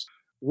knows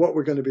what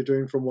we're going to be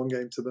doing from one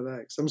game to the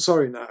next. I'm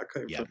sorry, Nat, I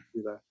couldn't interrupt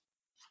you there.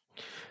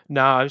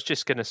 No, I was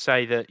just going to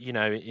say that,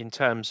 in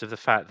terms of the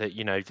fact that,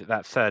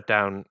 that third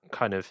down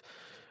kind of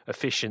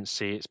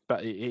efficiency,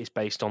 it's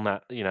based on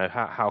that,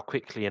 how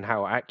quickly and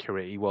how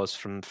accurate he was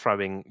from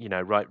throwing,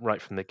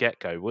 right from the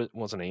get-go,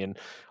 wasn't he? And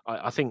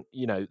I think,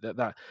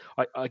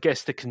 I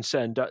guess the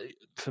concern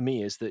for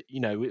me is that,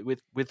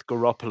 with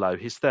Garoppolo,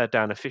 his third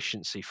down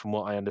efficiency, from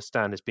what I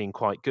understand, has been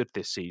quite good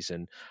this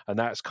season. And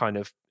that's kind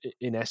of,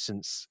 in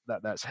essence,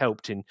 that's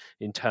helped in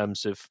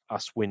terms of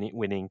us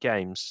winning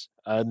games.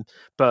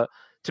 But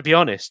to be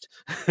honest,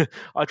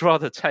 I'd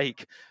rather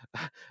take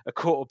a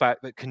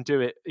quarterback that can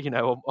do it,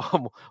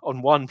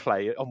 on one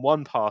play, on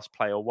one pass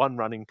play or one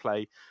running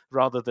play,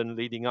 rather than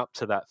leading up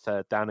to that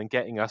third down and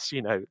getting us,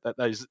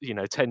 those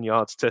 10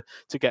 yards to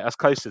get us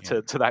closer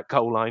to that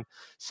goal line.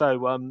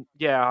 So,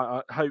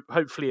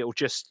 hopefully it'll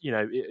just,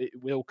 it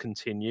will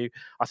continue.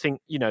 I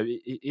think,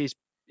 it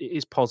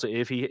is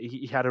positive.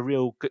 He had a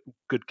real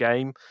good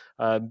game.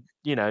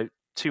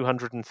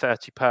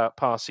 230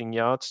 passing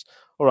yards.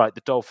 All right,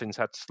 the Dolphins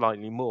had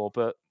slightly more,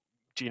 but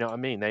do you know what I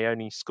mean? They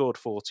only scored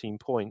 14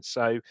 points.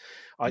 So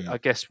I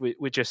guess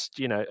we're just,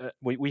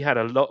 we had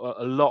a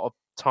lot of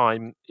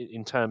time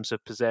in terms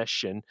of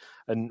possession,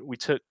 and we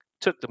took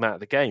took them out of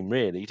the game,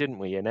 really, didn't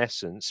we? In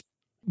essence.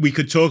 We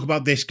could talk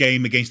about this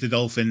game against the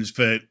Dolphins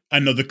for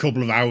another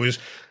couple of hours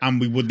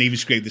and we wouldn't even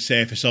scrape the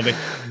surface of it.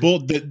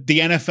 But the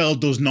NFL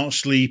does not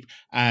sleep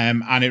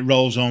and it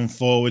rolls on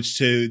forwards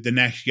to the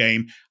next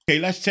game. Okay,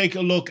 let's take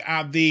a look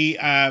at the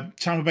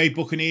Tampa Bay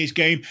Buccaneers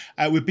game.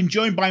 We've been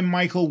joined by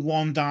Michael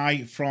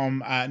Wandai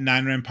from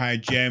Niner Empire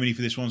Germany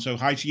for this one. So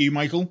hi to you,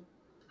 Michael.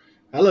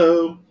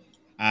 Hello.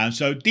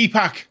 So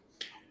Deepak,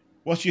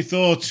 what's your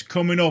thoughts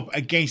coming up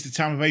against the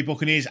Tampa Bay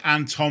Buccaneers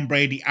and Tom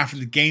Brady after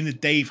the game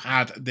that they've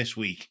had this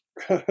week?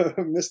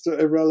 Mr.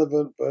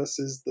 Irrelevant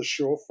versus the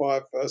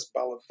surefire first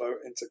ballot vote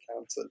into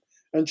Canton.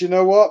 And you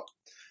know what?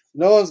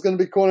 No one's going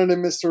to be calling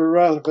him Mr.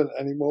 Irrelevant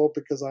anymore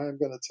because I am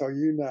going to tell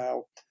you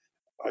now,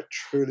 I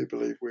truly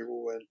believe we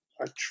will win.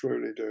 I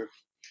truly do.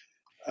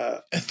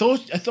 A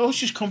thought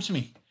just come to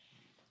me.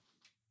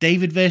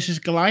 David versus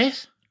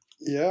Goliath?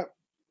 Yeah.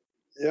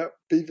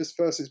 Beavis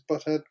versus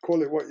Butthead.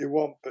 Call it what you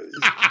want,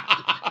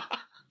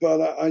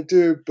 but I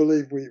do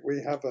believe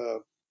we have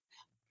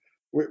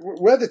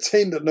we're the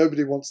team that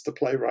nobody wants to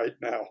play right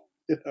now,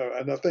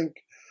 and I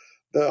think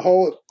the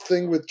whole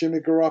thing with Jimmy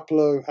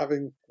Garoppolo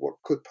having what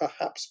could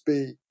perhaps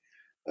be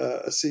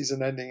a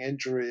season-ending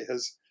injury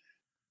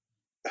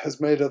has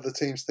made other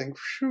teams think,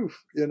 phew,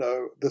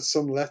 there's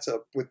some let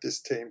up with this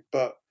team.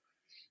 But,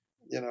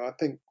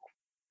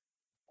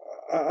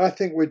 I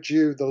think we're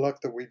due the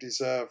luck that we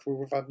deserve.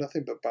 We've had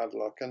nothing but bad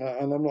luck. And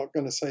I'm not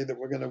going to say that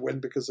we're going to win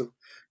because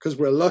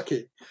we're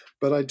lucky.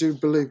 But I do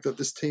believe that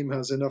this team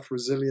has enough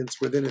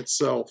resilience within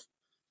itself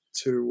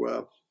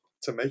to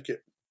make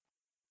it.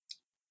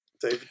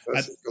 David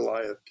versus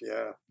Goliath,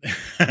 yeah.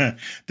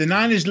 The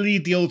Niners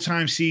lead the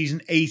all-time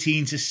season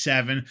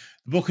 18-7. The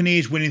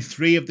Buccaneers winning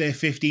 3 of their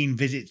 15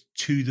 visits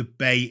to the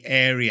Bay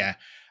Area.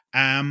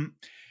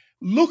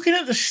 Looking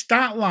at the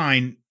stat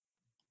line,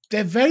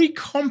 they're very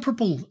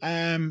comparable.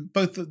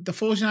 Both the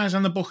 49ers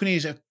and the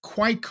Buccaneers are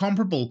quite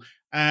comparable.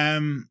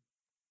 I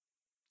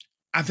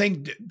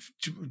think,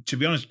 to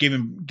be honest,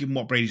 given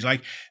what Brady's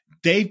like,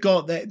 they've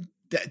got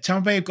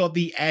Tampa Bay have got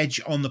the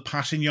edge on the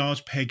passing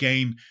yards per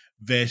game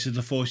versus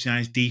the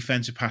 49ers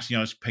defensive passing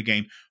yards per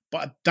game.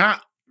 But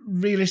that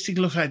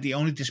realistically looks like the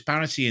only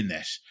disparity in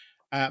this.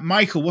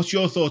 Michael, what's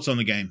your thoughts on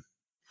the game?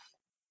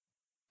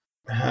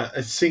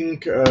 I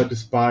think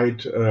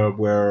despite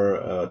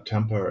where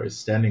Tampa is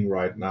standing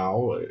right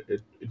now,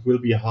 it will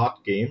be a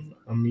hard game.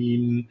 I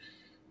mean,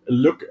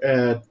 look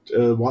at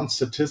one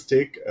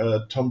statistic.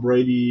 Tom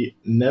Brady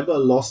never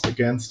lost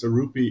against a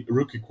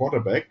rookie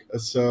quarterback.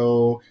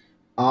 So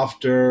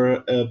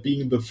after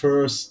being the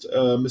first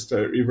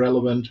Mr.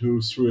 Irrelevant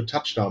who threw a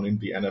touchdown in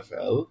the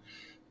NFL,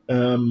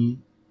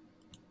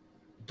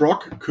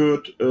 Brock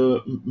could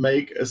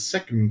make a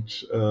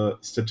second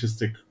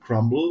statistic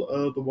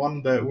crumble, the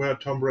one where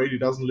Tom Brady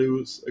doesn't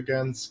lose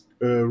against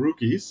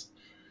rookies.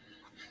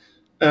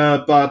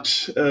 But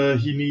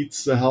he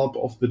needs the help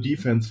of the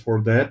defense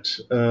for that.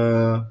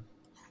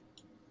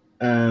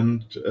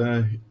 And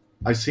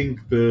I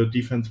think the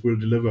defense will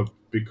deliver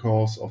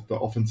because of the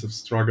offensive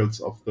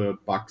struggles of the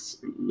Bucs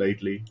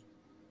lately.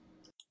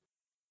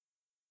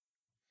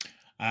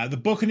 The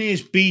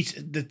Buccaneers beat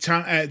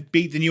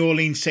the New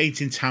Orleans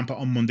Saints in Tampa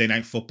on Monday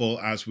Night Football,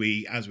 as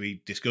we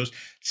discussed,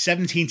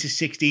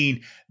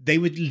 17-16. They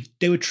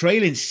were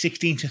trailing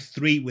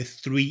 16-3 with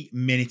 3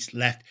 minutes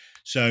left,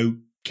 so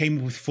came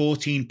up with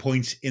 14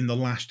 points in the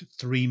last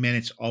 3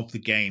 minutes of the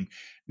game.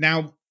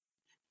 Now,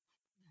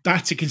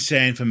 that's a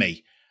concern for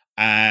me.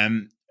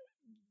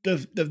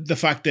 The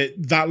fact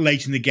that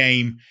late in the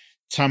game,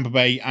 Tampa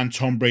Bay and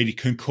Tom Brady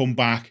can come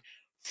back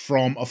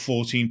from a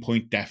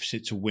 14-point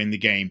deficit to win the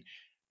game.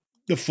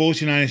 The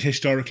 49ers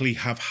historically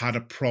have had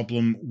a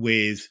problem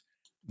with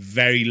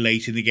very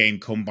late in the game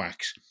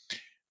comebacks.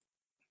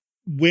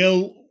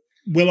 Will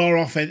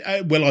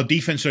our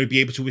defense be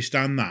able to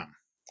withstand that?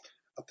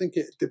 I think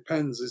it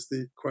depends is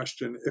the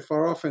question. If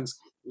our offense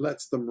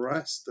lets them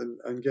rest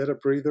and get a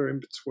breather in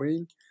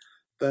between,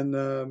 then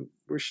the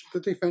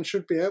defense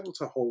should be able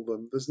to hold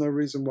them. There's no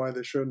reason why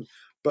they shouldn't.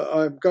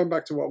 But going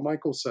back to what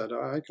Michael said,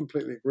 I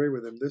completely agree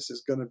with him. This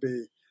is going to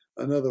be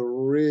another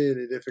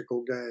really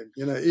difficult game.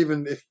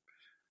 Even if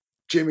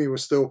Jimmy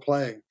was still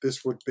playing,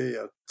 this would be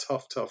a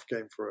tough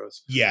game for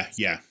us.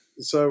 Yeah.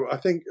 So I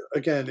think,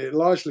 again, it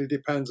largely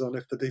depends on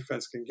if the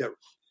defense can get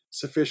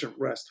sufficient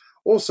rest.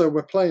 Also,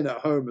 we're playing at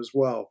home as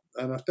well.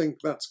 And I think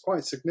that's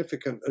quite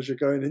significant as you're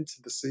going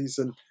into the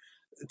season,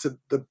 to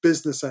the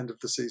business end of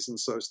the season,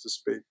 so to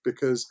speak,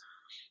 because,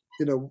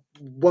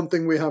 one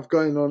thing we have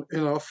going on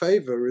in our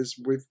favor is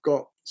we've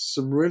got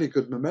some really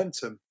good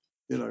momentum,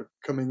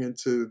 coming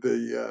into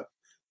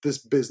this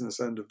business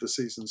end of the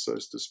season, so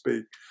to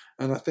speak.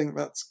 And I think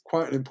that's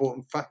quite an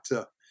important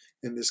factor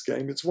in this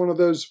game. It's one of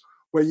those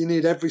where you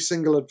need every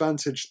single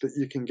advantage that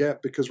you can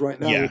get, because right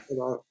now we've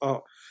got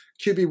our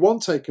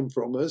QB1 taken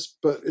from us,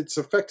 but it's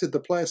affected the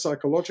player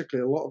psychologically.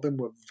 A lot of them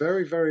were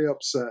very, very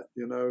upset,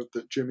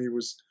 that Jimmy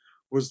was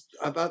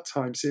at that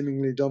time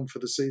seemingly done for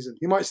the season.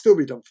 He might still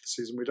be done for the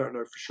season. We don't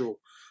know for sure.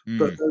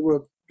 But they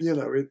were,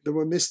 they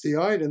were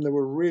misty-eyed and they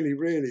were really,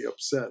 really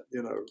upset,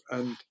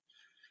 and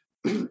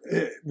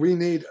we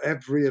need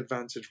every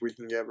advantage we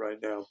can get right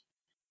now.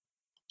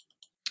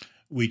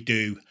 We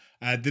do.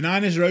 The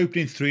Niners are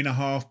opening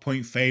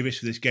 3.5-point favorites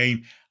for this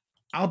game.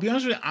 I'll be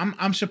honest with you,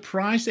 I'm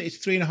surprised that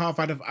it's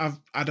 3.5.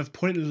 I'd have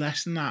put it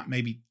less than that,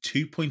 maybe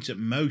 2 points at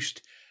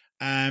most.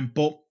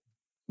 But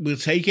we'll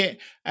take it.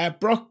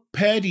 Brock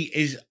Purdy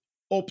is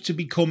up to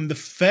become the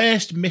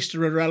first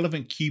Mr.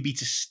 Irrelevant QB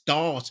to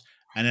start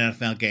an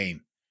NFL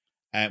game,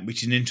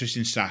 which is an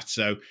interesting stat.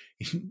 So,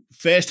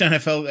 first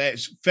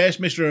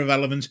Mr.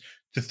 Irrelevant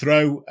to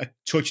throw a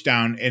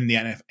touchdown in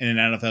an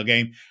NFL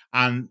game,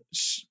 and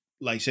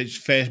like I said,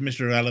 first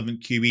Mr.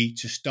 Irrelevant QB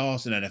to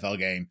start an NFL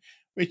game,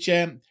 which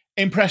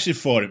impressive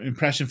for him,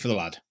 impressive for the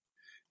lad.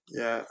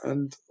 Yeah,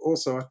 and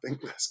also I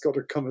think there's got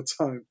to come a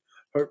time,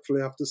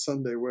 hopefully after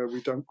Sunday, where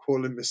we don't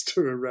call him Mr.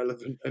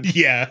 Irrelevant anymore.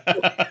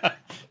 Yeah.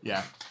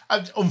 Yeah.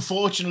 And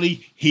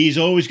unfortunately, he's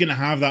always going to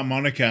have that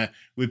moniker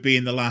with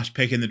being the last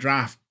pick in the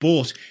draft,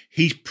 but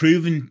he's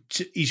proven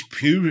that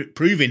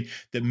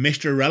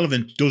Mr.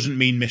 Irrelevant doesn't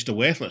mean Mr.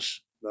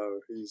 Worthless. No,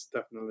 he's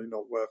definitely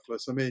not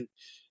worthless. I mean,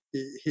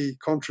 he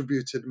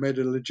contributed, made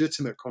a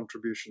legitimate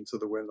contribution to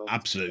the win on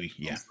Absolutely,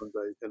 yeah.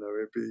 Sunday. You know,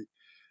 it'd be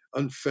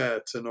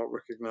unfair to not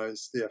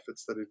recognise the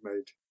efforts that he'd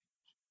made.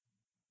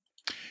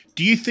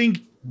 Do you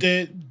think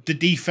the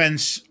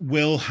defense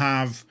will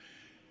have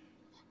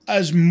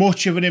as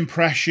much of an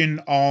impression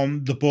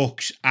on the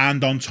Bucs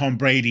and on Tom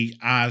Brady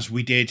as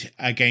we did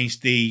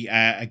against the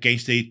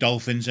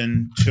Dolphins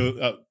and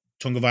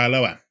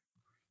Tagovailoa?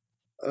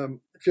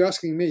 If you're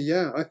asking me,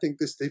 yeah, I think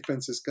this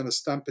defense is going to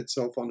stamp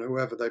itself on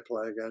whoever they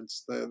play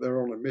against.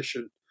 They're on a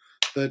mission.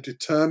 They're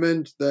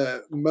determined.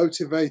 They're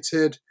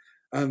motivated.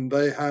 And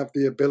they have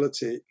the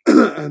ability,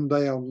 and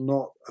they are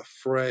not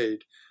afraid.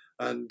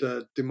 And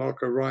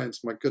DeMarco Ryans,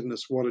 my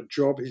goodness, what a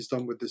job he's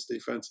done with this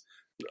defense.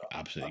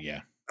 Absolutely,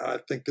 yeah. I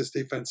think this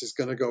defense is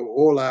going to go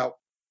all out.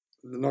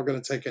 They're not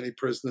going to take any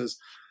prisoners,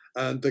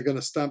 and they're going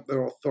to stamp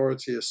their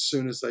authority as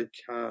soon as they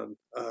can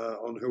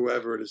on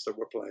whoever it is that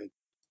we're playing.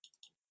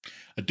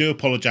 I do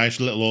apologise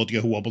for a little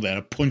audio wobble there.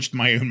 I punched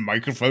my own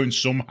microphone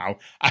somehow.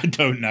 I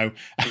don't know.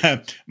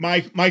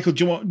 Michael,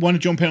 do you want to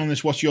jump in on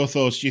this? What's your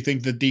thoughts? Do you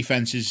think the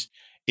defense is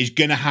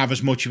going to have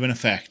as much of an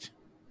effect?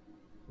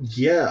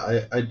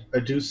 Yeah, I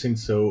do think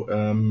so.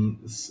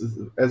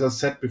 As I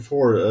said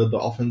before, the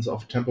offense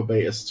of Tampa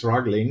Bay is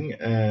struggling,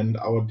 and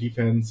our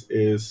defense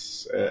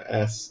is,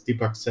 as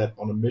Deepak said,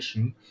 on a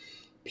mission.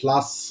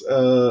 Plus,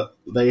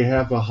 they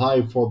have a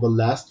high for the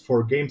last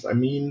 4 games. I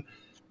mean,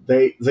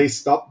 they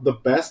stopped the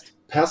best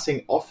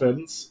passing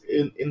offense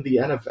in the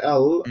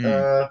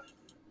NFL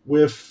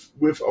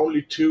with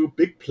only 2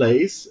 big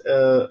plays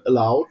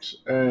allowed,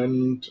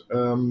 and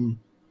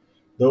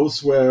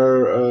those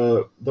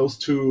were those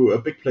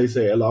 2 big plays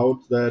they allowed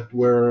that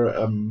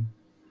were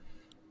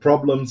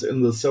problems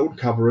in the zone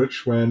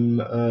coverage when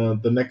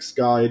the next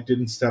guy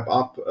didn't step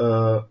up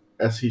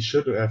as he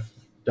should have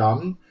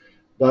done.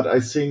 But I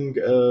think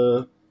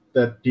that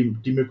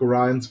DeMarco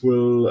Ryans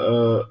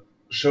will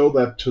show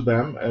that to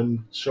them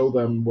and show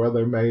them where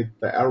they made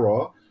the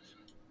error.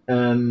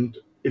 And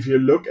if you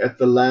look at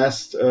the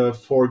last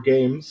 4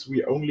 games,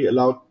 we only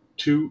allowed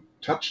 2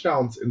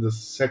 touchdowns in the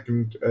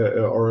second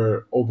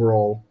or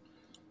overall.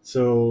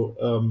 So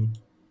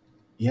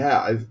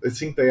I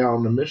think they are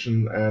on a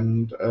mission.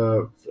 And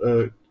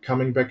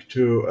coming back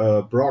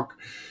to Brock,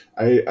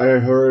 I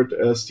heard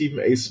Stephen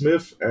A.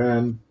 Smith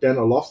and Dan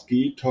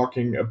Orlovsky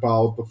talking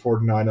about the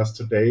 49ers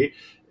today,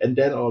 and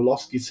Dan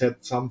Orlovsky said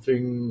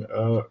something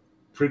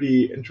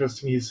pretty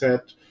interesting. He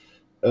said,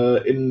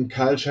 in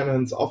Kyle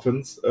Shanahan's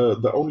offense,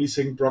 the only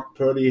thing Brock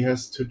Purdy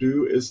has to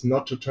do is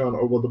not to turn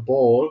over the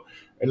ball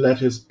and let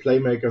his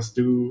playmakers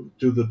do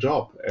the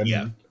job.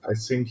 And I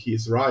think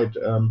he's right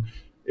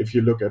if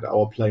you look at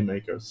our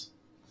playmakers.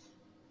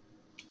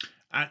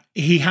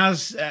 He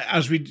has,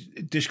 as we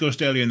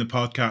discussed earlier in the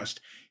podcast,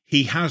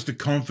 he has the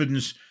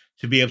confidence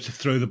to be able to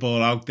throw the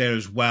ball out there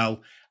as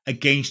well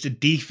against a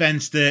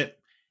defense that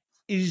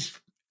is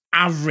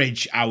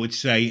average, I would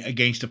say,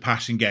 against a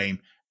passing game.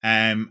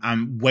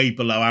 And way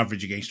below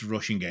average against a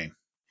rushing game.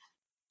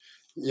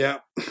 Yeah.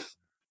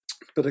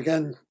 But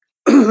again,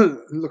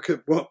 look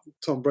at what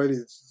Tom Brady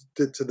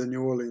did to the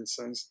New Orleans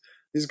Saints.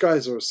 These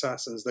guys are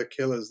assassins. They're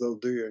killers. They'll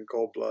do you in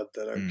cold blood.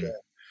 They don't care.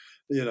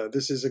 You know,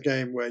 this is a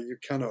game where you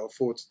cannot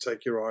afford to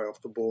take your eye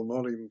off the ball,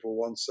 not even for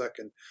 1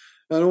 second.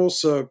 And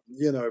also,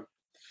 you know,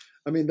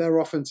 I mean, their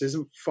offense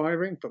isn't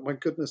firing, but my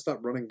goodness,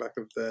 that running back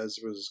of theirs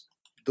was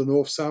the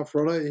north-south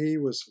runner. He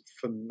was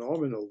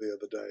phenomenal the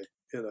other day.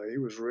 You know, he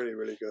was really,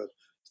 really good.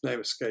 His name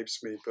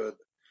escapes me, but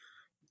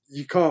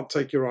you can't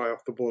take your eye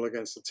off the ball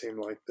against a team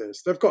like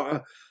this. They've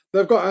got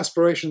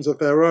aspirations of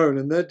their own,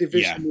 and their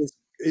division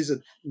is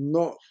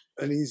not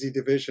an easy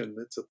division.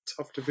 It's a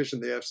tough division.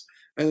 The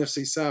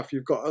NFC South,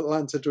 you've got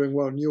Atlanta doing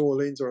well. New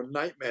Orleans are a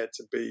nightmare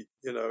to beat.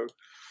 You know,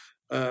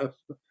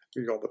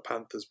 we got the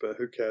Panthers, but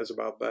who cares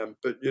about them?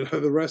 But you know,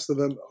 the rest of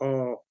them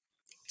are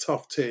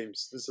tough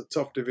teams. It's a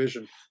tough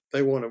division.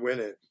 They want to win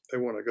it. They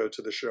want to go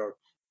to the show.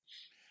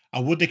 I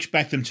would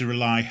expect them to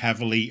rely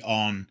heavily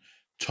on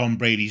Tom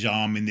Brady's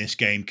arm in this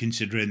game,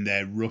 considering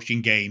their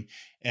rushing game.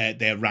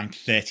 They're ranked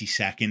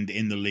 32nd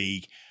in the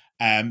league.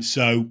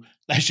 So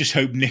let's just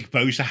hope Nick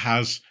Bosa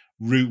has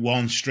route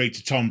one straight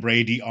to Tom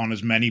Brady on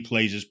as many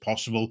plays as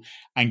possible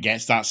and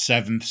gets that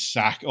 7th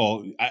sack,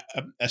 or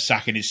a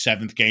sack in his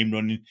 7th game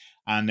running,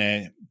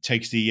 and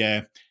takes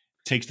the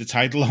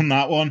title on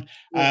that one.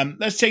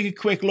 Let's take a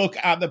quick look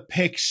at the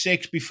pick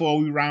 6 before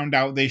we round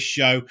out this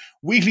show.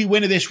 Weekly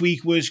winner this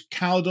week was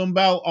Cal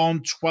Dumbbell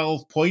on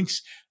 12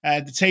 points.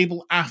 The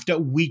table after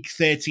week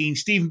 13.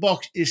 Stephen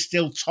Box is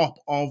still top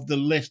of the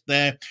list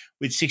there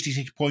with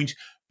 66 points.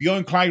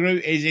 Bjorn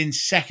Kleigrow is in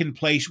second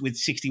place with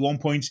 61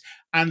 points.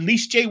 And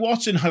Lise J.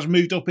 Watson has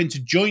moved up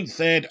into joint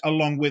third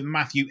along with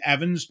Matthew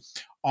Evans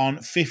on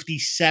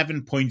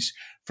 57 points.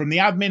 From the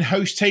admin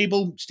host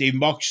table, Stephen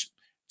Box,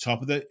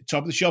 top of the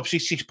shop,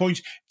 66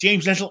 points.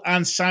 James Little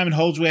and Simon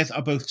Holdsworth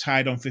are both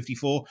tied on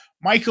 54.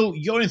 Michael,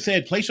 you're in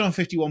third place on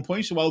 51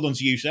 points, so well done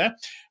to you, sir.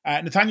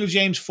 Nathaniel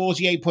James,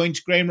 48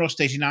 points. Graham Ross,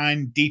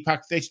 39.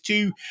 Deepak,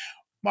 32.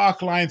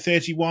 Mark Lyon,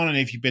 31. And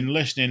if you've been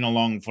listening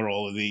along for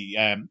all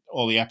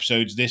the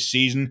episodes this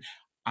season,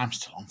 I'm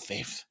still on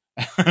 5th.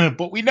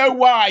 But we know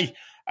why.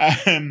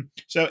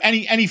 So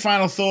any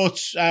final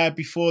thoughts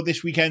before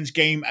this weekend's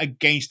game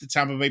against the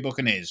Tampa Bay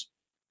Buccaneers?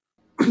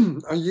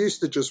 I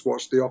used to just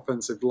watch the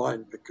offensive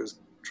line because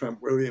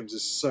Trent Williams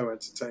is so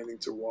entertaining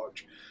to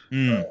watch.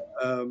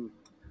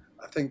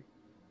 I think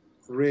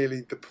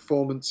really the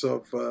performance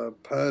of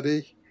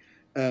Purdy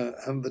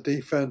and the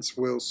defense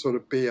will sort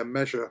of be a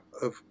measure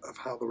of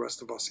how the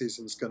rest of our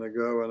season is going to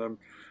go. And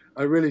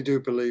I really do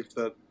believe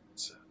that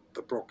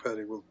Brock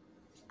Purdy will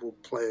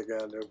play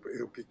again.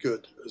 He'll be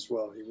good as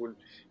well.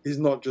 He's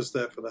not just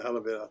there for the hell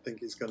of it. I think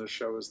he's going to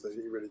show us that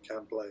he really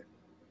can play.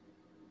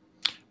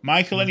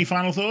 Michael, any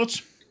final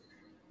thoughts?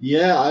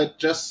 Yeah, I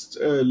just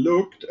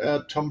looked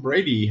at Tom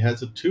Brady. He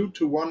has a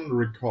 2-1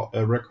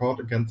 record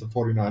against the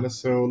 49ers,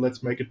 so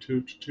let's make it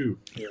 2-2.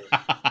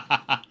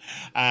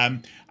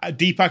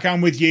 Deepak,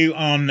 I'm with you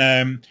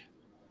on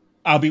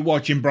I'll be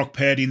watching Brock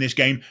Purdy in this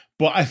game,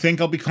 but I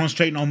think I'll be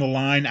concentrating on the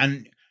line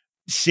and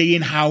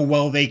seeing how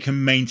well they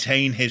can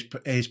maintain his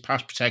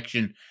pass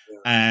protection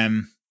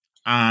and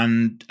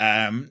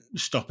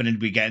stopping him to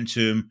be getting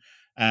to him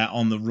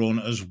on the run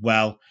as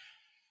well.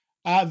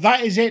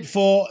 That is it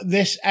for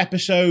this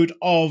episode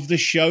of the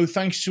show.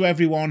 Thanks to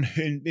everyone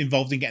who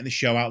involved in getting the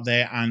show out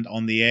there and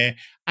on the air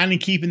and in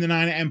keeping the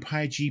Niner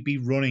Empire GB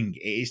running.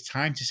 It is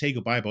time to say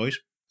goodbye, boys.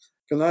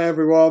 Good night,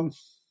 everyone.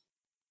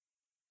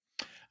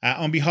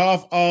 On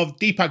behalf of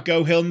Deepak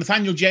Gohill,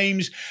 Nathaniel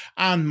James,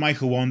 and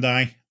Michael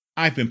Wandai,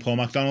 I've been Paul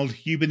MacDonald.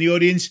 You've been the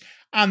audience,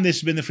 and this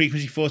has been the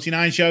Frequency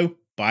 49 show.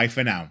 Bye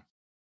for now.